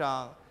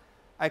restaurant.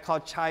 I call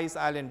Chai's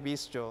Island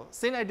Bistro.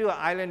 Since I do an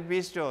island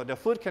bistro, the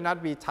food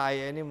cannot be Thai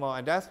anymore,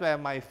 and that's where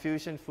my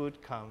fusion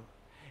food comes.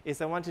 Is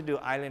I want to do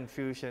island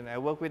fusion. I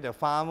work with a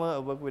farmer, I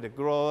work with a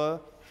grower,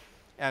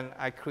 and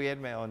I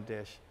create my own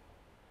dish.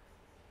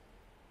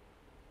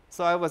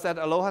 So I was at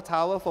Aloha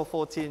Tower for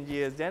 14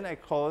 years. Then I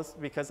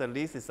closed because the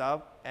lease is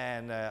up,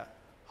 and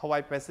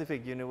Hawaii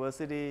Pacific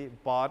University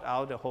bought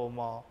out the whole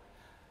mall.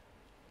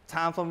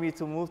 Time for me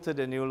to move to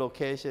the new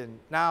location.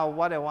 Now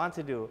what I want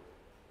to do,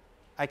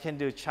 I can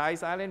do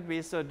Chai's Island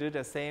Bistro, do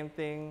the same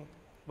thing,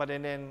 but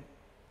then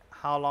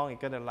how long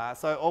it's going to last?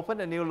 So I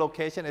opened a new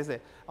location. I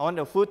said, I want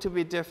the food to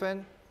be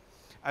different.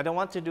 I don't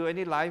want to do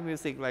any live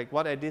music like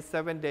what I did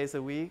 7 days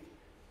a week.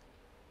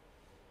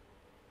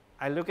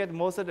 I look at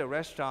most of the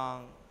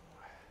restaurants.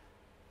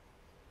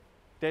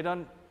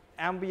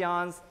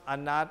 Ambiance are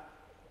not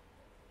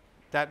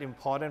that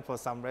important for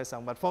some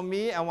restaurants. But for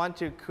me, I want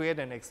to create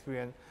an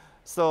experience.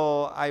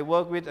 So I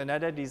work with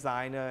another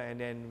designer, and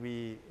then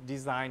we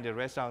design the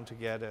restaurant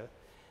together.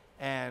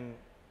 And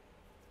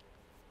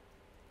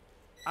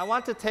I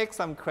want to take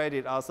some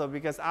credit also,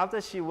 because after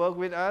she worked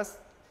with us,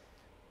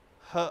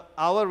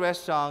 our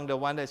restaurant, the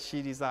one that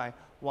she designed,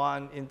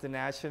 won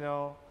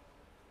International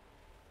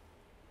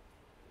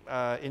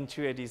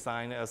Interior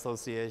Designer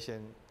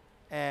Association.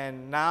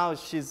 And now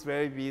she's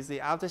very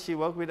busy. After she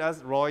worked with us,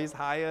 Royce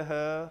hired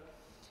her,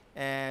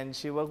 and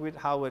she worked with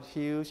Howard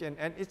Hughes.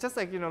 And it's just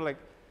like,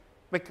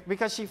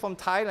 because she's from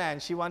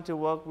Thailand, she wanted to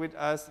work with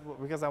us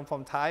because I'm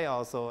from Thai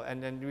also,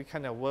 and then we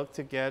kind of work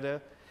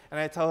together. And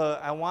I told her,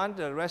 I want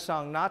the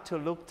restaurant not to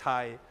look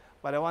Thai,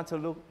 but I want to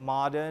look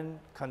modern,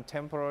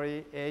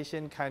 contemporary,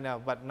 Asian kind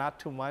of, but not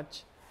too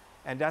much.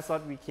 And that's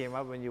what we came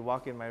up when you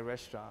walk in my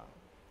restaurant.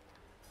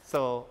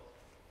 So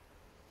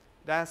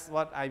that's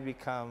what I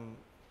become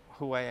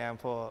who I am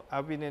for.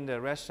 I've been in the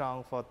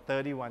restaurant for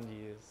 31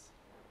 years.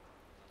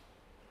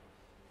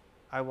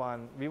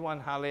 We won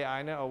Hale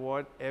Aina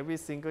Award every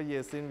single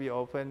year since we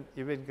opened,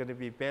 even going to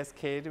be best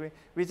catering.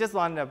 We just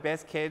won the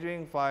best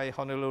catering by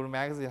Honolulu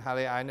magazine,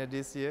 Hale Aina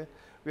this year.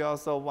 We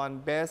also won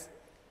best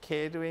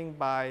catering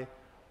by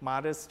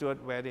Martha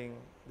Stewart Wedding.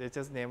 They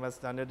just named us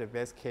under the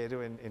best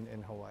caterer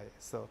in Hawaii.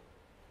 So,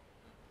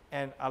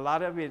 and a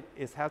lot of it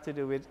is have to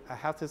do with, I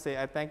have to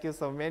say, I thank you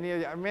so many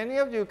of you. Many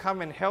of you come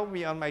and help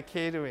me on my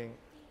catering.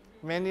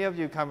 Many of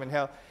you come and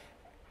help.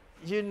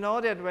 You know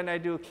that when I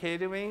do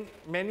catering,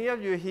 many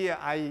of you here,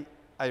 I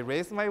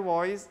raise my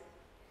voice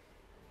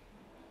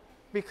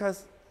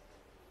because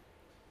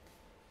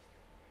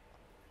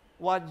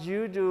what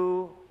you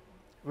do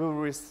will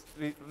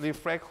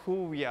reflect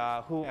who we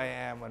are, who I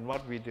am, and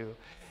what we do.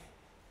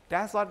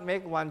 That's what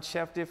makes one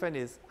chef different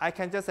is I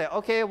can just say,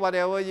 okay,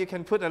 whatever, you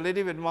can put a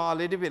little bit more, a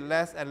little bit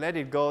less, and let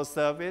it go,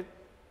 serve it.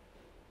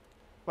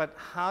 But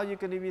how you're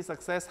going to be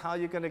successful, how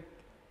you're going to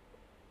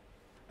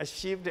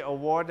achieve the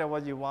award that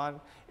what you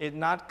want, it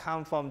not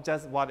come from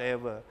just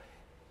whatever.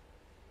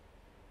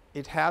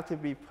 It has to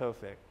be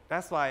perfect.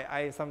 That's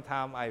why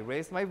sometimes I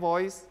raise my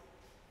voice.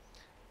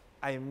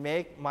 I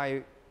make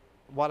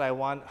what I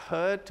want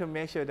heard to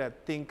make sure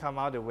that things come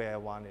out the way I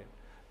want it.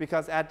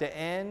 Because at the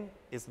end,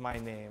 it's my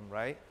name,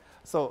 right?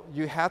 So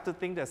you have to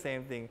think the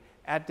same thing.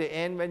 At the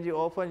end, when you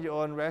open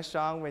your own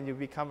restaurant, when you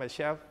become a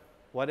chef,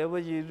 whatever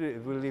you do,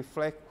 it will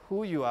reflect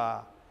who you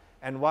are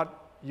and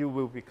what you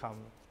will become.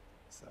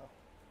 So.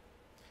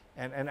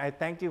 And I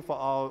thank you for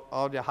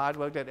all the hard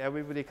work that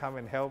everybody come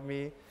and help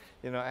me.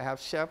 I have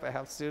chef, I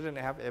have student,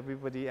 I have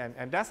everybody.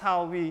 And that's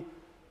how we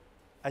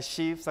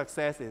achieve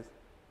successes.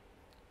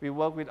 We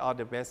work with all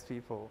the best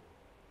people.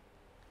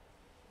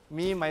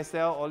 Me,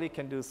 myself, only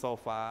can do so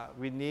far.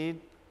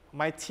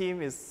 My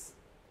team is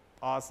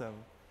awesome.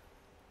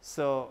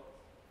 So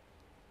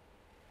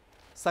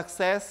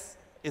success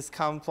is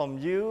come from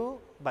you,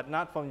 but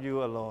not from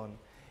you alone.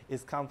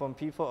 It's come from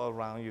people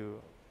around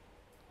you.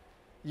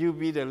 You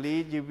be the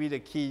lead, you be the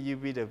key, you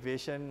be the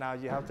vision. Now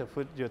you have to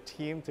put your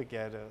team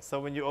together. So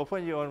when you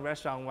open your own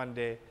restaurant one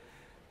day,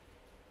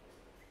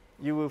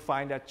 you will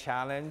find that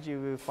challenge, you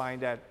will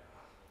find that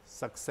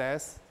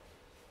success,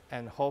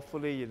 and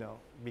hopefully,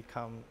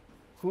 become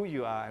who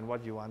you are and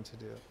what you want to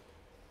do.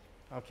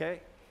 Okay?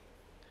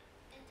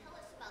 And tell us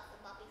about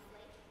the Bobby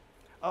Flay.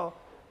 Oh,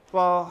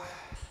 well,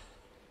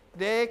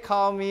 they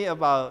called me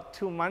about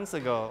 2 months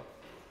ago.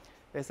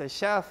 They said,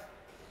 Chef,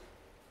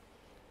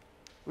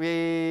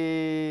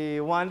 we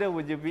wonder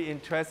would you be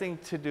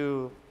interested to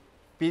do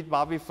beef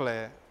Bobby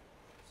Flay?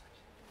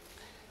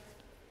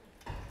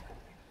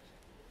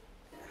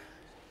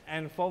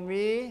 And for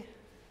me,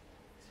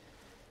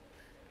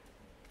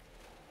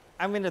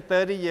 I'm in a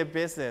 30-year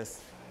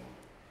business.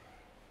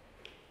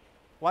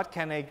 What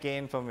can I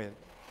gain from it?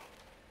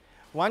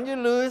 Once you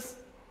lose,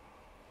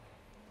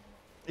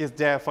 it's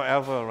there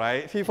forever,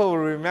 right? People will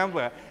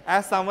remember.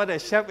 As someone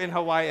that chef in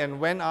Hawaii and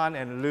went on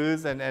and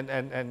lose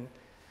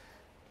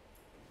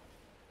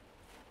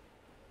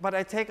but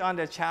I take on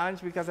the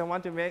challenge because I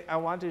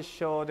want to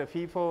show the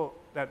people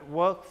that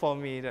work for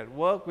me, that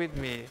work with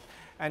me,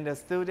 and the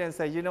students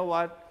say, you know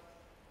what?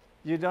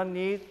 You don't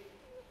need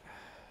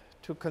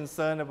to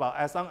concern about,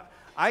 as long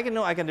I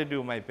know I can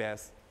do my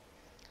best.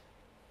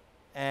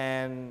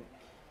 And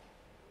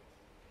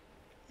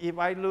if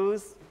I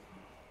lose,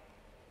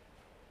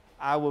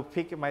 I will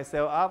pick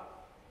myself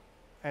up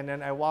and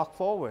then I walk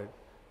forward,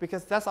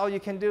 because that's all you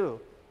can do.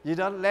 You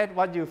don't let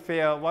what your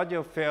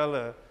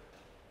failure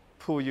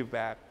pull you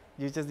back.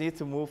 You just need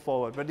to move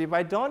forward. But if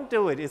I don't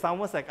do it, it's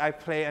almost like I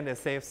play on the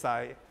safe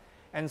side.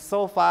 And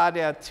so far,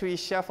 there are 3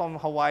 chefs from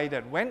Hawaii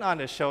that went on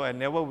the show and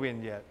never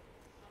win yet.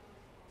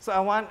 So I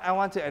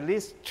want to at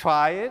least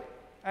try it.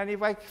 And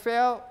if I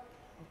fail,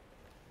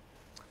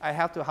 I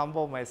have to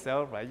humble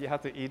myself, right? You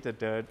have to eat the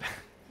dirt.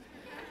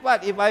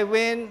 But if I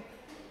win,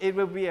 it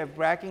will be a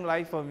bragging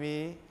right for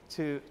me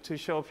to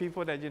show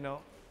people that,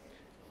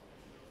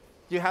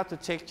 you have to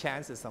take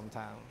chances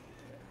sometimes.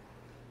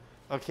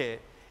 Okay,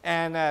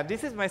 and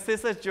this is my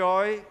sister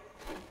Joy.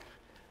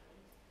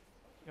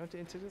 You want to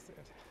introduce it?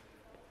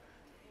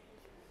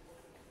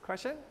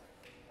 Question?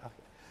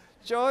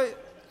 Okay.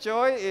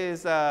 Joy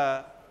is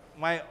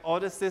my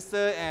older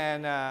sister,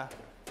 and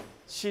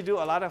she do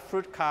a lot of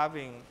fruit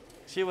carving.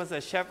 She was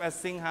a chef at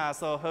Singha,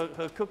 so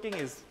her cooking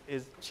is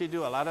she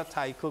do a lot of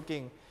Thai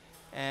cooking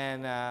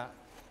and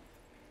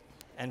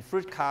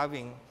fruit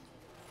carving.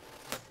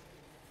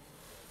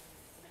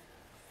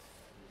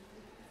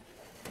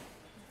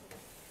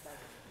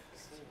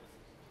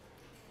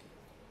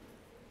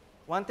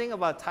 One thing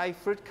about Thai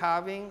fruit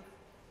carving,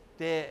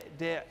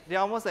 they're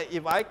almost like,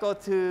 if I go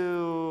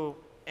to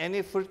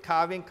any fruit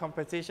carving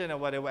competition or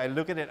whatever, I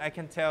look at it, I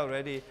can tell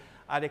already,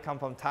 they come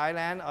from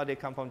Thailand or they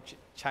come from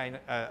China,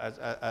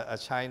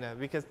 China,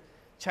 because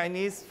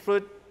Chinese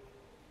fruit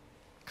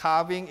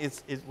carving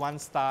is one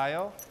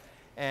style,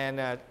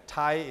 and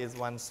Thai is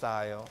one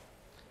style.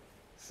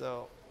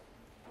 So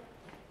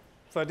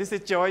this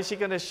is Joy. She's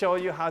going to show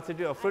you how to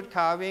do a fruit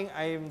carving.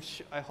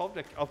 I hope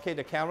that, okay,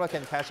 the camera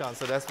can catch on,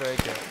 so that's very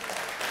good.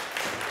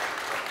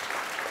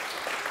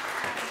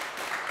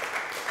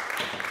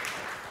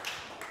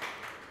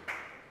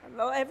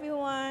 Hello,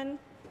 everyone.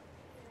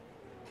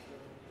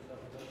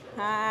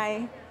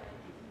 Hi.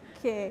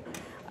 Okay.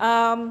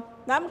 Now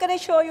I'm going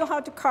to show you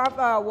how to carve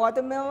a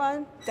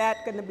watermelon.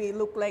 That's going to be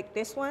look like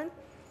this one.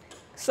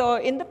 So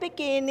in the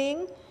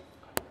beginning,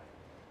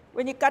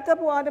 when you cut the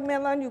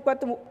watermelon, you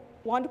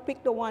want to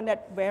pick the one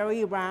that's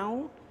very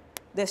round,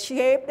 the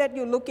shape that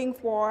you're looking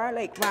for,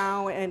 like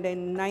round and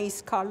then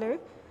nice color.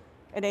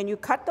 And then you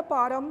cut the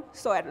bottom,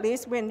 so at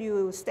least when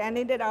you're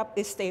standing it up,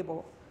 it's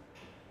stable.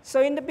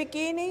 So in the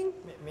beginning...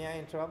 May I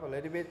interrupt a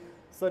little bit?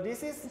 So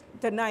this is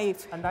the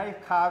knife. A knife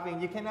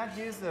carving. You cannot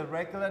use a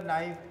regular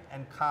knife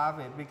and carve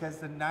it, because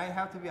the knife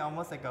have to be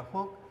almost like a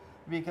hook,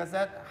 because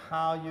that's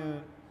how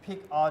you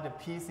pick all the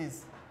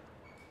pieces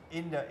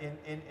in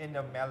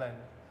the melon.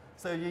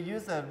 So you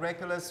use a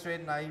regular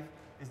straight knife,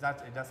 it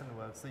doesn't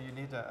work. So you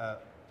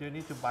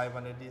need to buy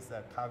one of these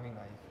carving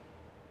knives.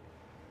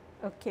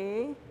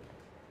 Okay.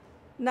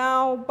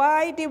 Now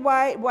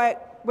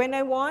when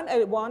I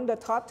want the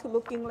top to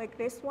looking like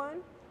this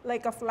one,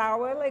 like a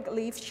flower, like a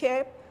leaf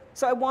shape.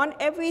 So I want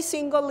every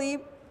single leaf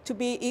to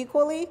be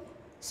equally.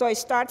 So I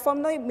start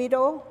from the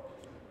middle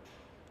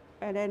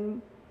and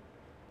then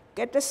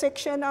get the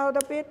section out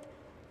of it.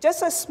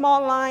 Just a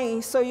small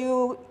line, so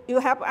you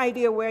have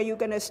idea where you're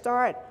going to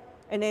start.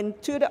 And then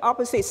to the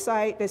opposite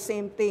side, the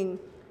same thing.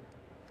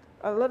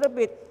 A little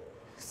bit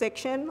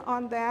section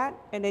on that,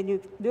 and then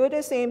you do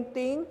the same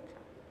thing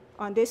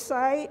on this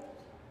side.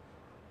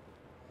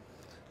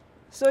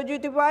 So you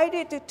divide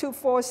it into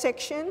 4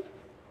 sections,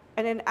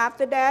 and then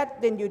after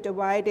that, then you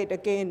divide it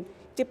again.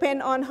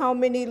 Depend on how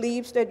many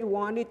leaves that you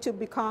want it to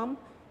become.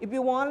 If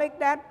you want like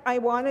that, I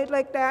want it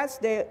like that,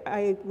 so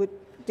I would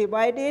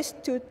divide this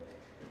to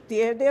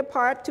the other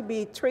part to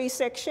be 3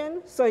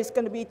 sections, so it's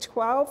going to be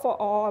 12 for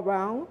all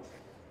around.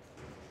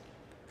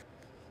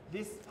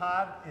 This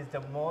part is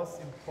the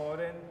most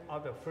important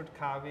of the fruit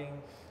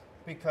carving,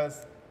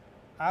 because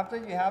after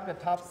you have the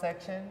top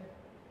section,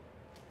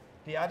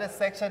 the other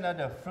section of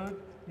the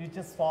fruit, you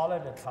just follow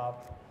the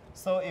top.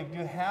 So if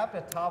you have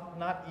the top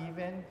not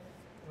even,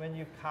 when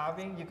you're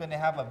carving, you're going to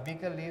have a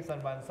bigger leaf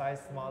on one side,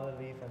 smaller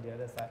leaf on the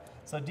other side.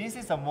 So this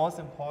is the most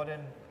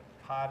important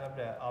part of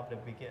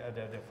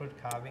the fruit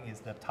carving,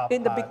 is the top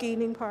in part. The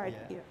beginning part,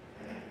 yeah.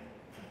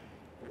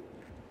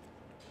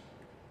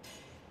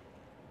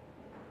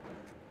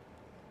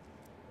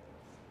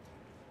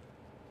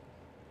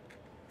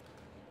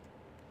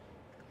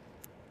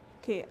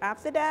 Okay,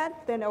 after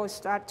that, then I will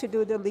start to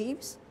do the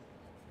leaves.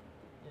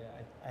 Yeah,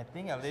 I I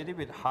think a little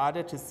bit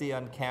harder to see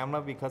on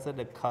camera because of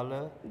the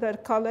color. The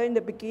color in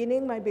the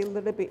beginning might be a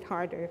little bit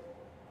harder.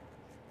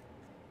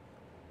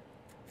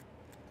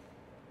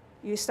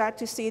 You start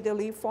to see the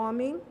leaf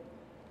forming.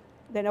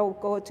 Then I'll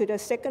go to the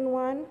second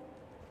one.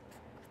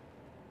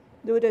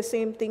 Do the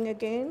same thing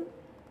again.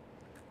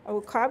 I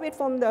will carve it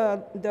from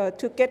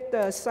to get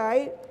the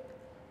side,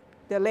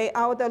 the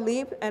layout of the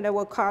leaf, and I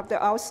will carve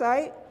the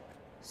outside,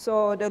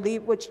 so the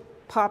leaf was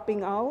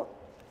popping out.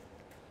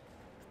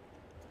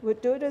 We'll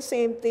do the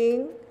same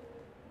thing.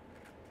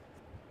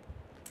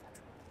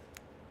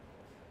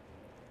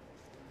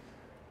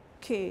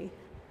 Okay,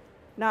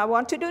 now I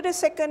want to do the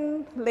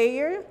second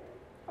layer.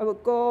 I will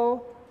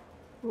go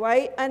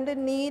right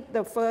underneath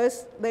the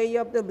first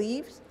layer of the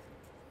leaves,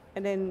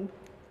 and then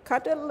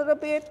cut it a little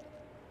bit,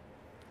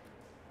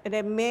 and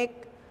then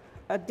make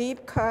a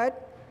deep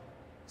cut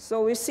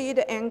so we see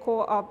the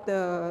angle of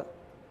the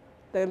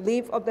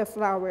leaf of the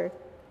flower.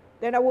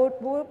 Then I will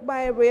move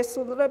my wrist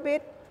a little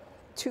bit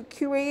to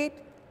create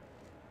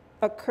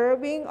a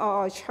curving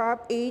or a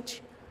sharp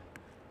edge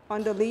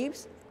on the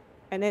leaves.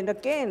 And then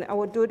again, I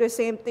will do the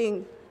same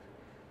thing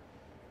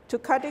to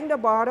cutting the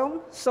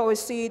bottom so we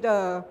see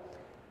the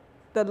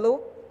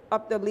look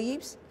of the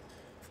leaves.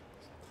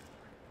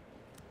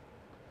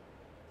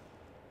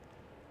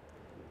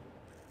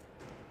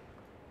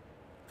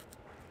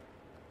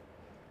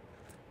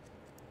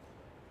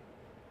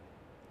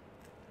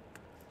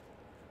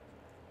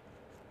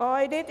 All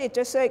I did is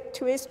just like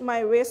twist my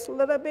wrist a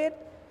little bit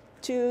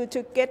to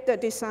get the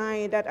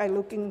design that I'm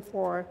looking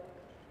for.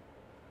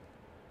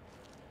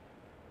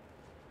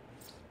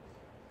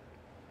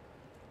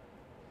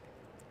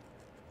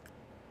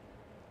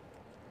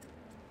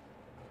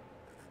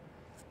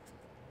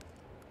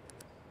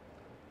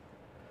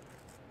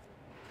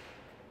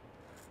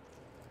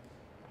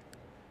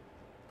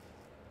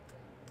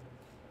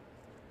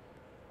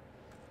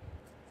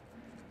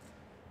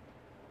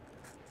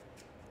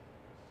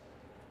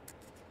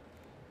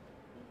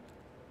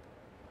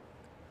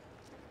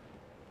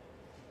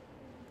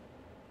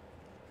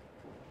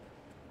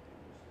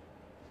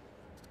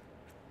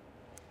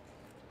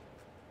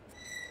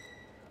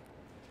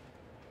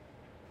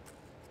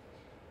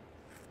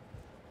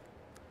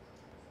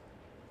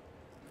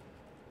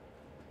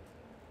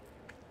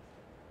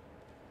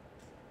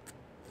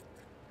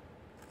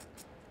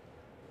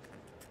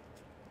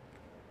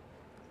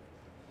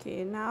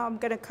 Okay, now I'm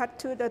gonna cut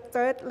to the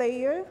third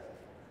layer,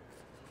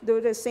 do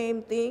the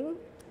same thing.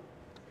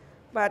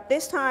 But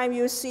this time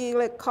you see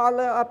the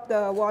color of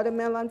the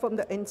watermelon from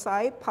the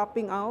inside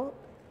popping out.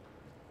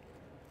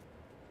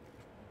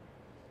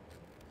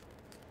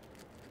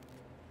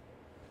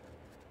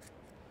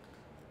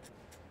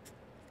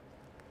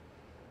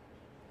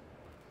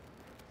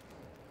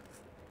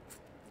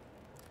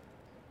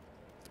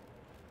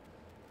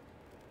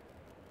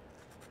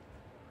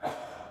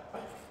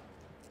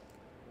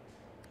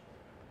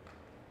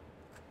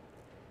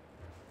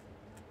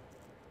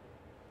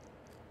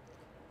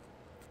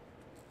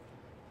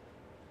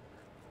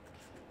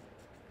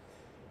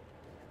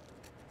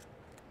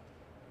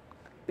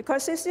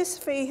 Because this is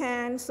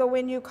freehand, so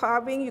when you're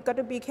carving, you got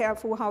to be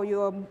careful how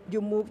you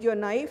move your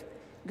knife,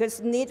 because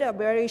you need a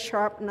very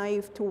sharp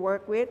knife to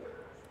work with.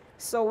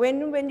 So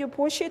when you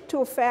push it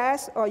too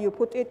fast or you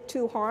put it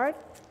too hard,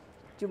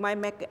 you might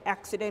make an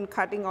accident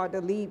cutting all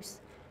the leaves.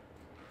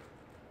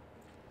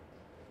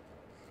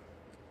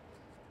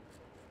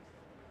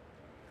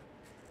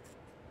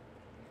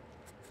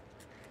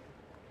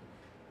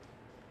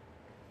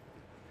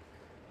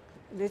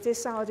 This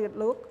is how it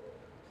looks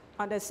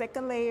on the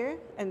second layer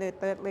and the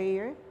third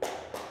layer.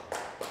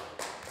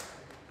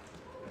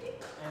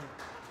 And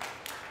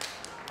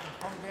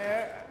from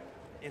there,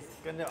 it's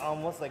gonna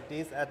almost like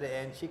this at the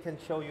end. She can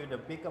show you the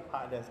bigger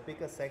part, the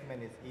bigger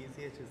segment is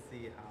easier to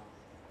see how.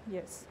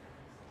 Yes.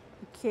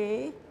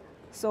 Okay,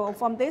 so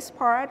from this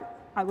part,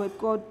 I will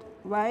go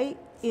right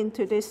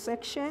into this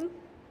section.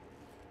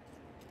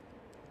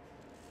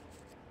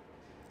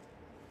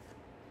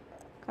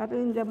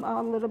 Cutting them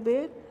out a little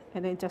bit,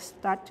 and then just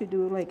start to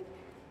do like,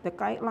 the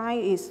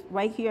guideline is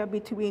right here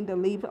between the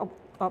leaves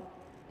of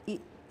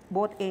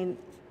both ends.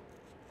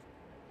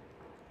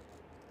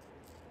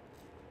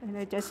 And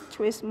I just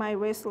twist my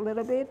wrist a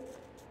little bit,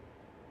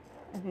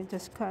 and then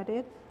just cut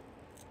it.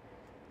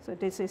 So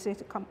this is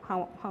it come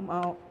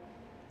out.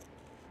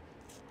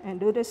 And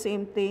do the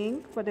same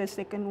thing for the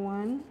second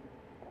one.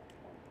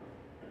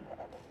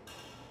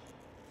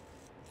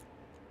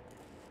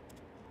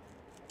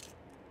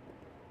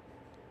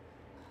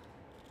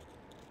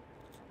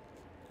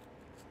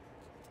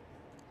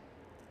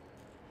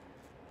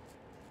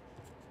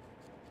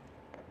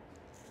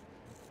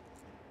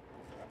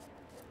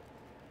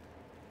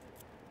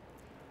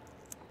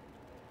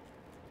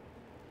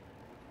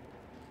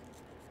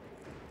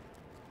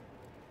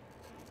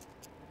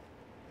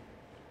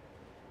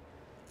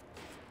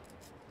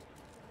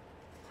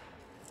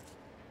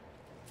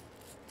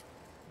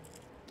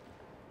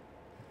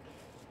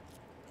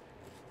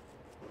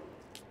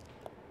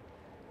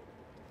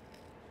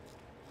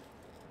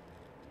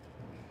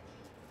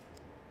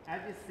 As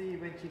you see,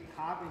 when she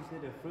carved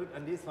into the fruit,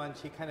 on this one,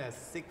 she kind of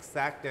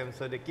zigzag them,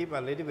 so they give a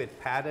little bit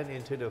pattern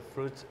into the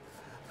fruit.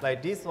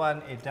 Like this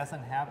one, it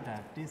doesn't have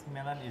that. This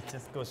melon, it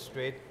just goes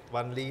straight,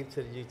 one leaf,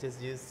 so you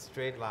just use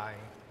straight line.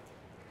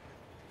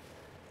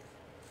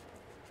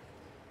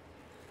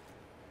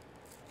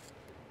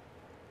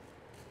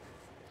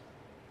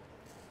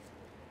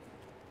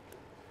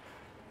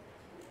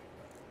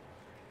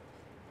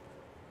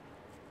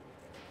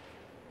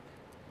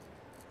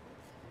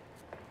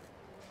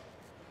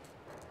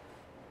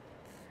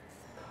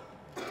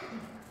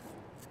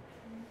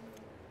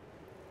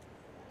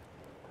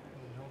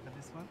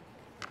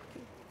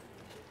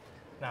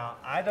 Now,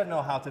 I don't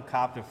know how to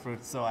carve the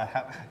fruit, so I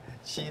have,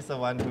 she's the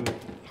one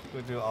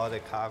who do all the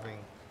carving.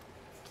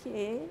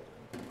 Okay.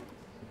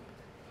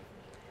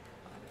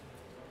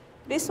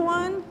 This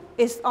one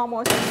is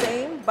almost the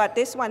same, but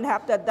this one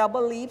have the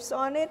double leaves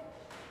on it.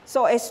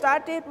 So I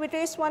started with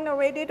this one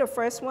already, the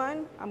first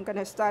one. I'm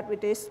gonna start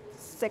with this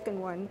second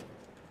one.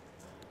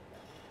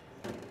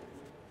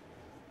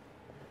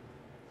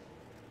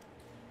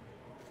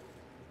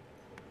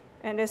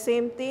 And the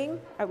same thing,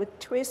 I would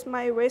twist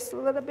my wrist a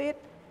little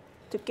bit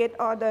to get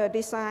all the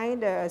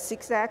design, the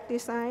zigzag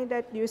design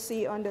that you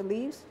see on the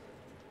leaves.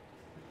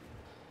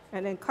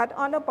 And then cut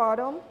on the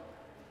bottom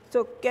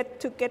to get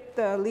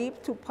the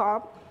leaf to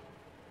pop.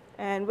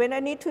 And when I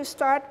need to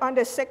start on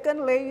the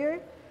second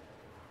layer,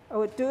 I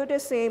would do the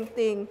same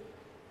thing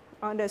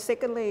on the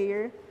second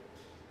layer.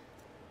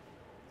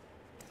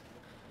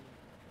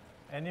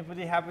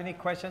 Anybody have any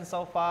questions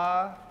so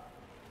far?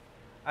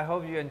 I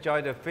hope you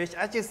enjoy the fish.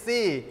 As you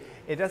see,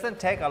 it doesn't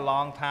take a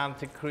long time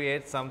to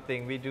create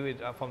something. We do it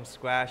from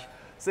scratch.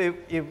 So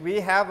if we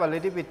have a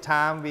little bit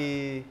time,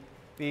 we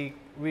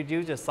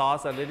reduce the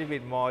sauce a little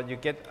bit more. You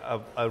get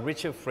a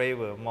richer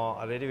flavor,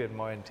 a little bit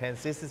more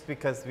intense. This is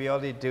because we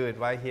only do it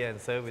right here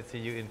and serve it to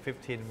you in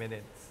 15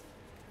 minutes.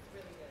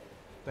 Really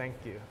good. Thank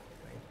you.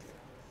 Thank you.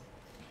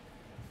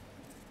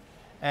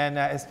 And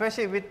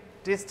especially with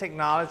this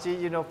technology,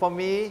 you know, for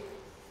me,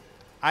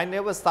 I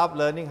never stop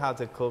learning how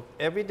to cook.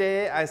 Every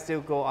day I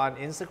still go on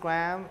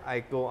Instagram,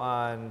 I go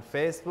on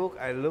Facebook,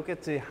 I look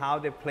at how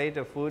they plate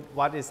the food,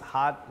 what is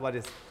hot, what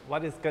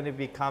is going to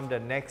become the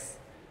next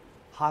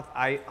hot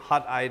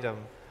item.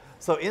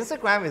 So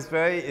Instagram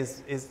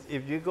is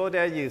if you go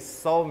there, you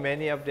so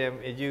many of them,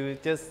 you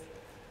just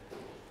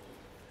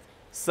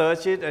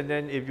search it, and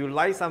then if you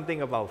like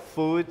something about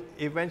food,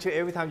 eventually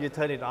every time you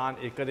turn it on,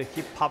 it's going to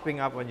keep popping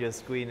up on your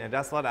screen, and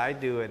that's what I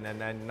do.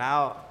 And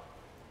now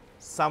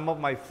some of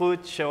my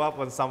food show up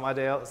on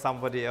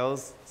somebody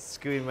else's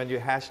screen. When you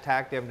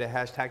hashtag them, they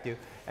hashtag you.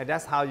 And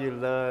that's how you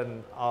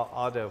learn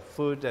all the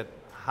food,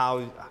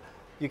 how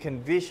you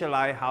can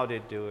visualize how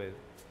they do it.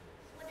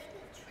 What are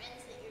the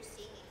trends that you're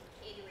seeing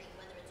in catering,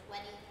 whether it's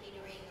wedding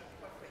catering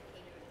or corporate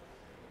catering?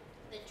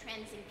 The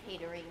trends in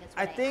catering is what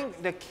I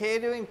think the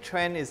catering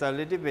trend is a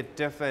little bit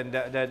different.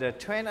 The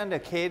trend on the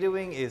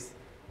catering is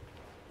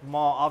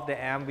more of the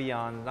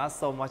ambience, not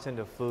so much on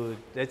the food.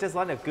 They just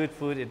want a good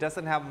food. It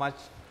doesn't have much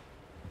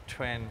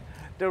trend.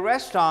 The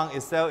restaurant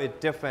itself is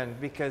different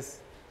because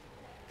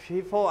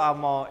people are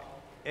more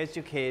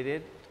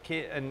educated,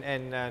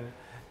 and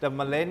the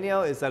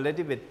millennial is a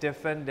little bit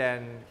different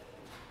than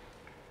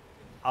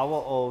our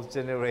old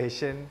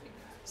generation.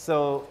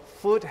 So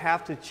food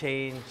have to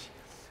change.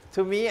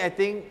 To me, I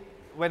think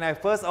when I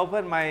first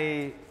opened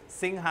my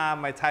Singha,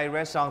 my Thai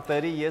restaurant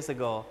 30 years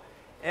ago,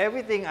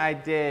 everything I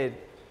did,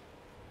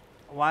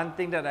 one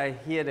thing that I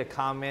hear the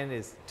comment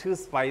is too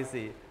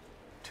spicy,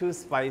 too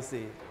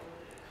spicy.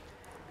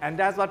 And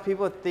that's what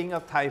people think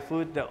of Thai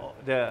food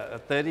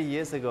the 30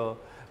 years ago.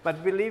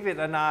 But believe it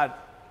or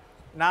not,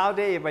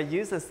 nowadays if I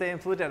use the same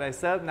food that I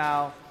serve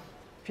now,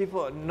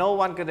 no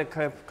one gonna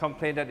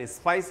complain that it's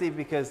spicy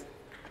because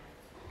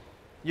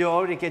you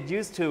already get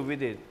used to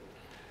with it.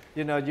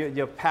 You know,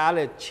 your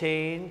palate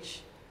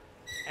change,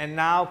 and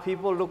now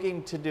people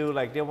looking to do,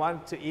 like, they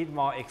want to eat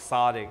more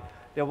exotic.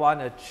 They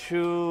want a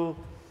true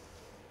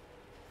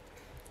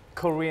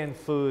Korean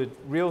food,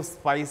 real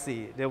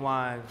spicy. They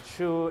want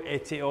true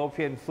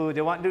Ethiopian food.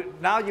 They want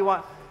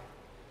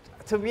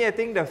to me, I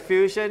think the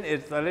fusion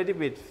is a little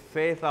bit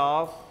phased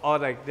off, or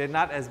like they're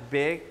not as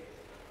big.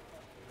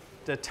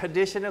 The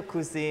traditional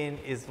cuisine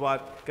is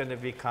what going to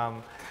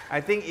become. I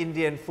think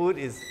Indian food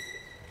is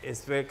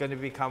going to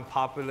become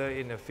popular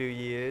in a few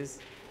years.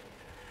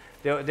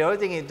 The only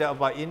thing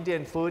about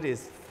Indian food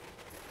is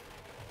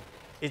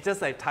it's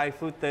just like Thai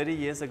food 30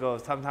 years ago.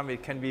 Sometimes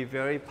it can be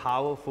very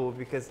powerful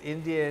because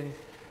Indian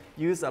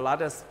use a lot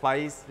of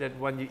spice that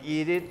when you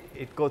eat it,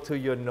 it goes to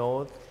your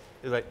nose.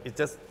 It's like it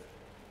just,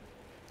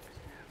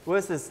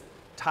 versus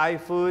Thai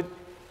food,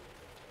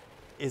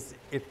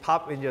 it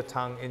pop in your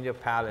tongue, in your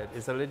palate.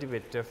 It's a little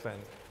bit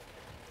different.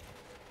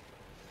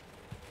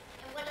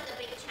 And what are the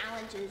big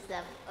challenges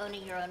of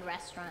owning your own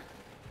restaurant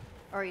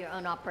or your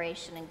own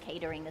operation and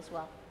catering as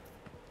well?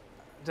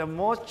 The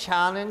most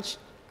challenge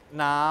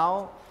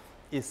now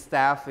is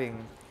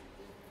staffing,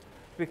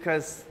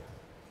 because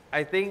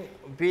I think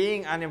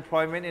being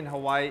unemployment in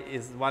Hawaii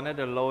is one of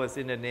the lowest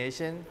in the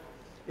nation.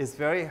 It's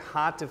very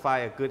hard to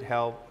find a good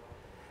help,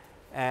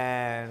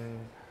 and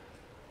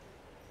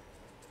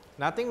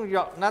nothing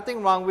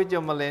wrong with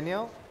your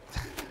millennial,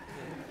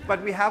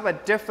 but we have a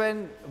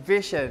different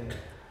vision.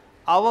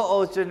 Our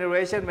old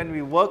generation, when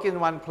we work in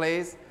one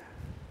place,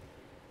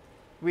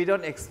 we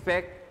don't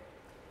expect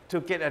to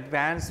get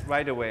advanced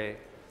right away.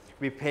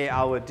 We pay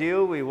our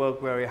due, we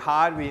work very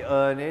hard, we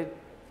earn it.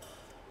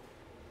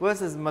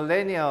 Versus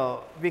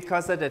millennial,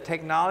 because of the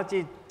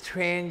technology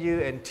train you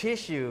and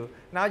teach you.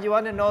 Now you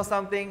want to know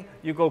something,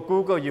 you go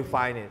Google, you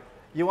find it.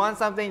 You want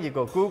something, you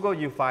go Google,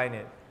 you find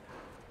it.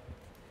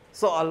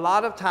 So a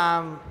lot of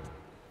time,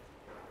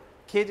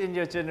 kids in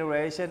your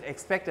generation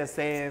expect the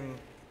same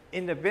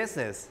in the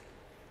business.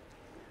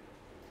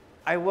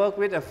 I work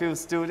with a few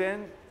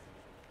students.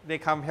 They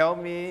come help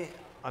me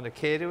on the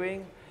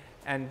catering,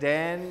 and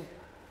then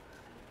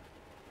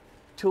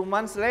 2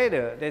 months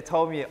later, they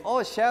told me,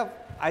 oh, chef,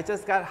 I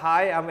just got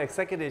hired. I'm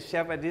executive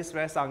chef at this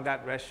restaurant,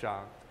 that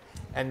restaurant.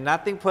 And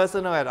nothing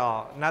personal at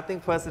all,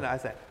 nothing personal. I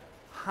said,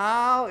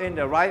 how in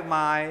the right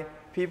mind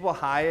people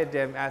hire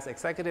them as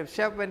executive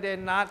chef when they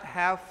not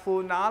have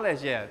full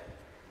knowledge yet?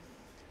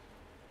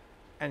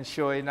 And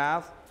sure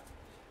enough,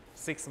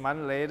 6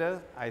 months later,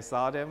 I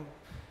saw them,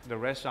 the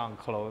restaurant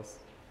closed,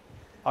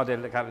 or they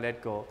got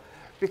let go.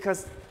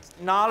 Because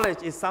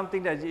knowledge is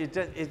something that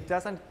it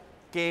doesn't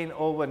gain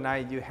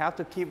overnight. You have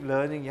to keep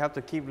learning, you have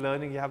to keep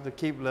learning, you have to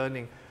keep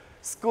learning.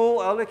 School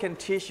only can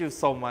teach you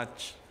so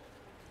much.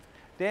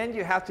 Then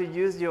you have to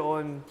use your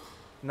own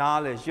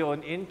knowledge, your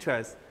own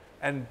interest,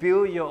 and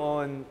build your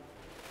own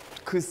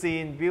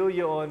cuisine, build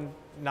your own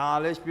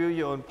knowledge, build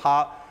your own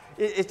power.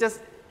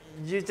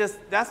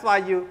 That's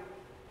why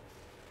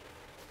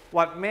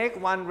what makes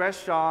one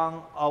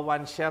restaurant or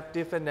one chef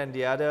different than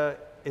the other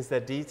is the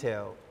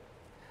detail.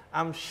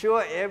 I'm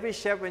sure every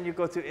chef, when you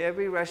go to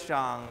every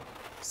restaurant,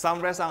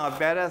 some restaurants are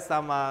better,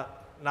 some are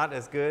not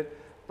as good.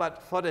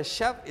 But for the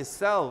chef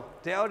itself,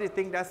 they already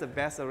think that's the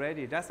best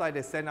already. That's why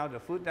they send out the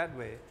food that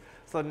way.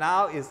 So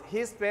now it's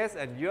his best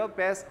and your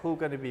best, who's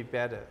going to be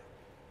better,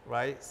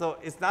 right? So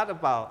it's not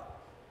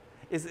about,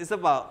 it's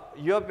about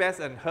your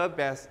best and her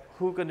best,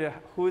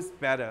 who's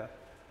better.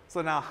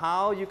 So now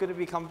how you're going to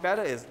become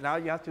better is now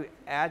you have to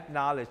add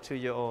knowledge to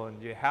your own.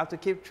 You have to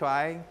keep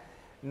trying.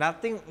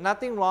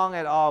 Nothing wrong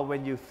at all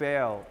when you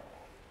fail.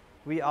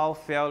 We all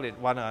fail it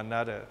one or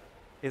another.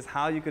 It's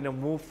how you're going to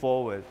move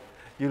forward.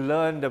 You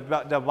learn, the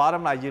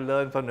bottom line, you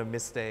learn from the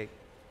mistake.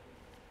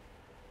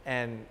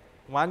 And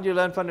once you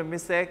learn from the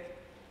mistake,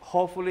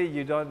 hopefully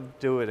you don't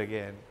do it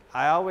again.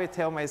 I always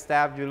tell my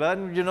staff, you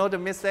know the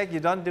mistake, you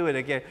don't do it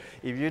again.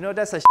 If you know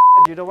that's a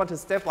shit, you don't want to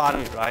step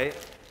on it, right?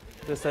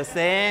 It's the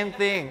same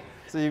thing.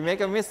 So you make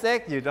a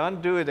mistake, you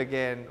don't do it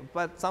again.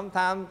 But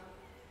sometimes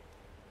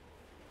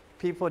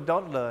people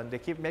don't learn. They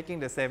keep making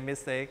the same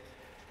mistake.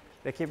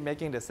 They keep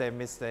making the same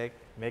mistake,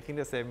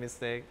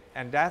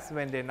 and that's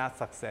when they're not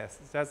success.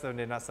 That's when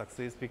they're not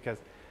success because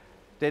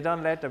they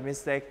don't let the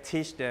mistake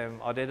teach them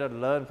or they don't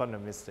learn from the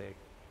mistake.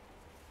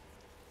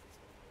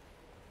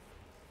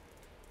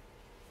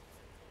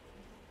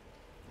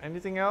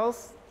 Anything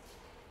else?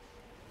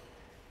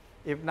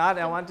 If not,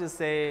 I want to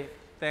say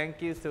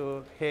thank you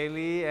to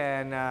Haley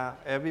and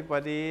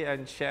everybody,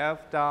 and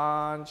Chef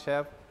Don,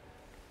 Chef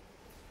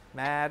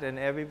Matt, and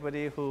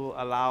everybody who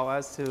allow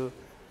us to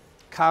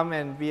come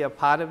and be a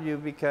part of you,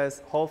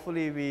 because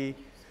hopefully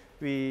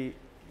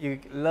you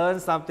learn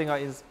something or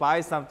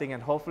inspire something,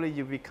 and hopefully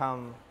you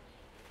become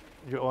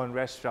your own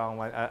restaurant,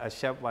 a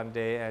chef one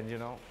day, and you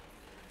know.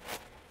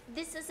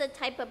 This is a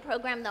type of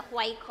program the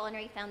Hawaii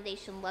Culinary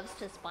Foundation loves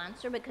to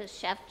sponsor because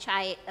Chef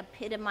Chai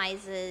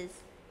epitomizes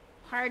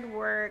hard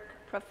work,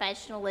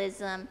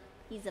 professionalism.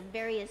 He's a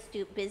very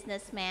astute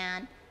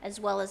businessman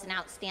as well as an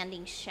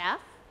outstanding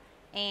chef,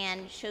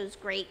 and shows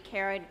great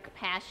care and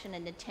compassion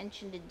and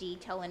attention to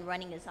detail in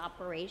running his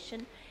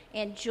operation.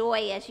 And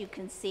Joy, as you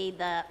can see,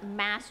 the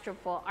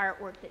masterful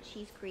artwork that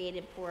she's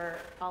created for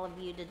all of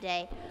you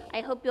today.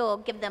 I hope you'll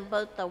give them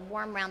both a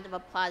warm round of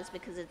applause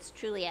because it's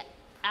truly an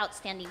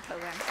outstanding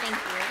program. Thank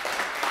you.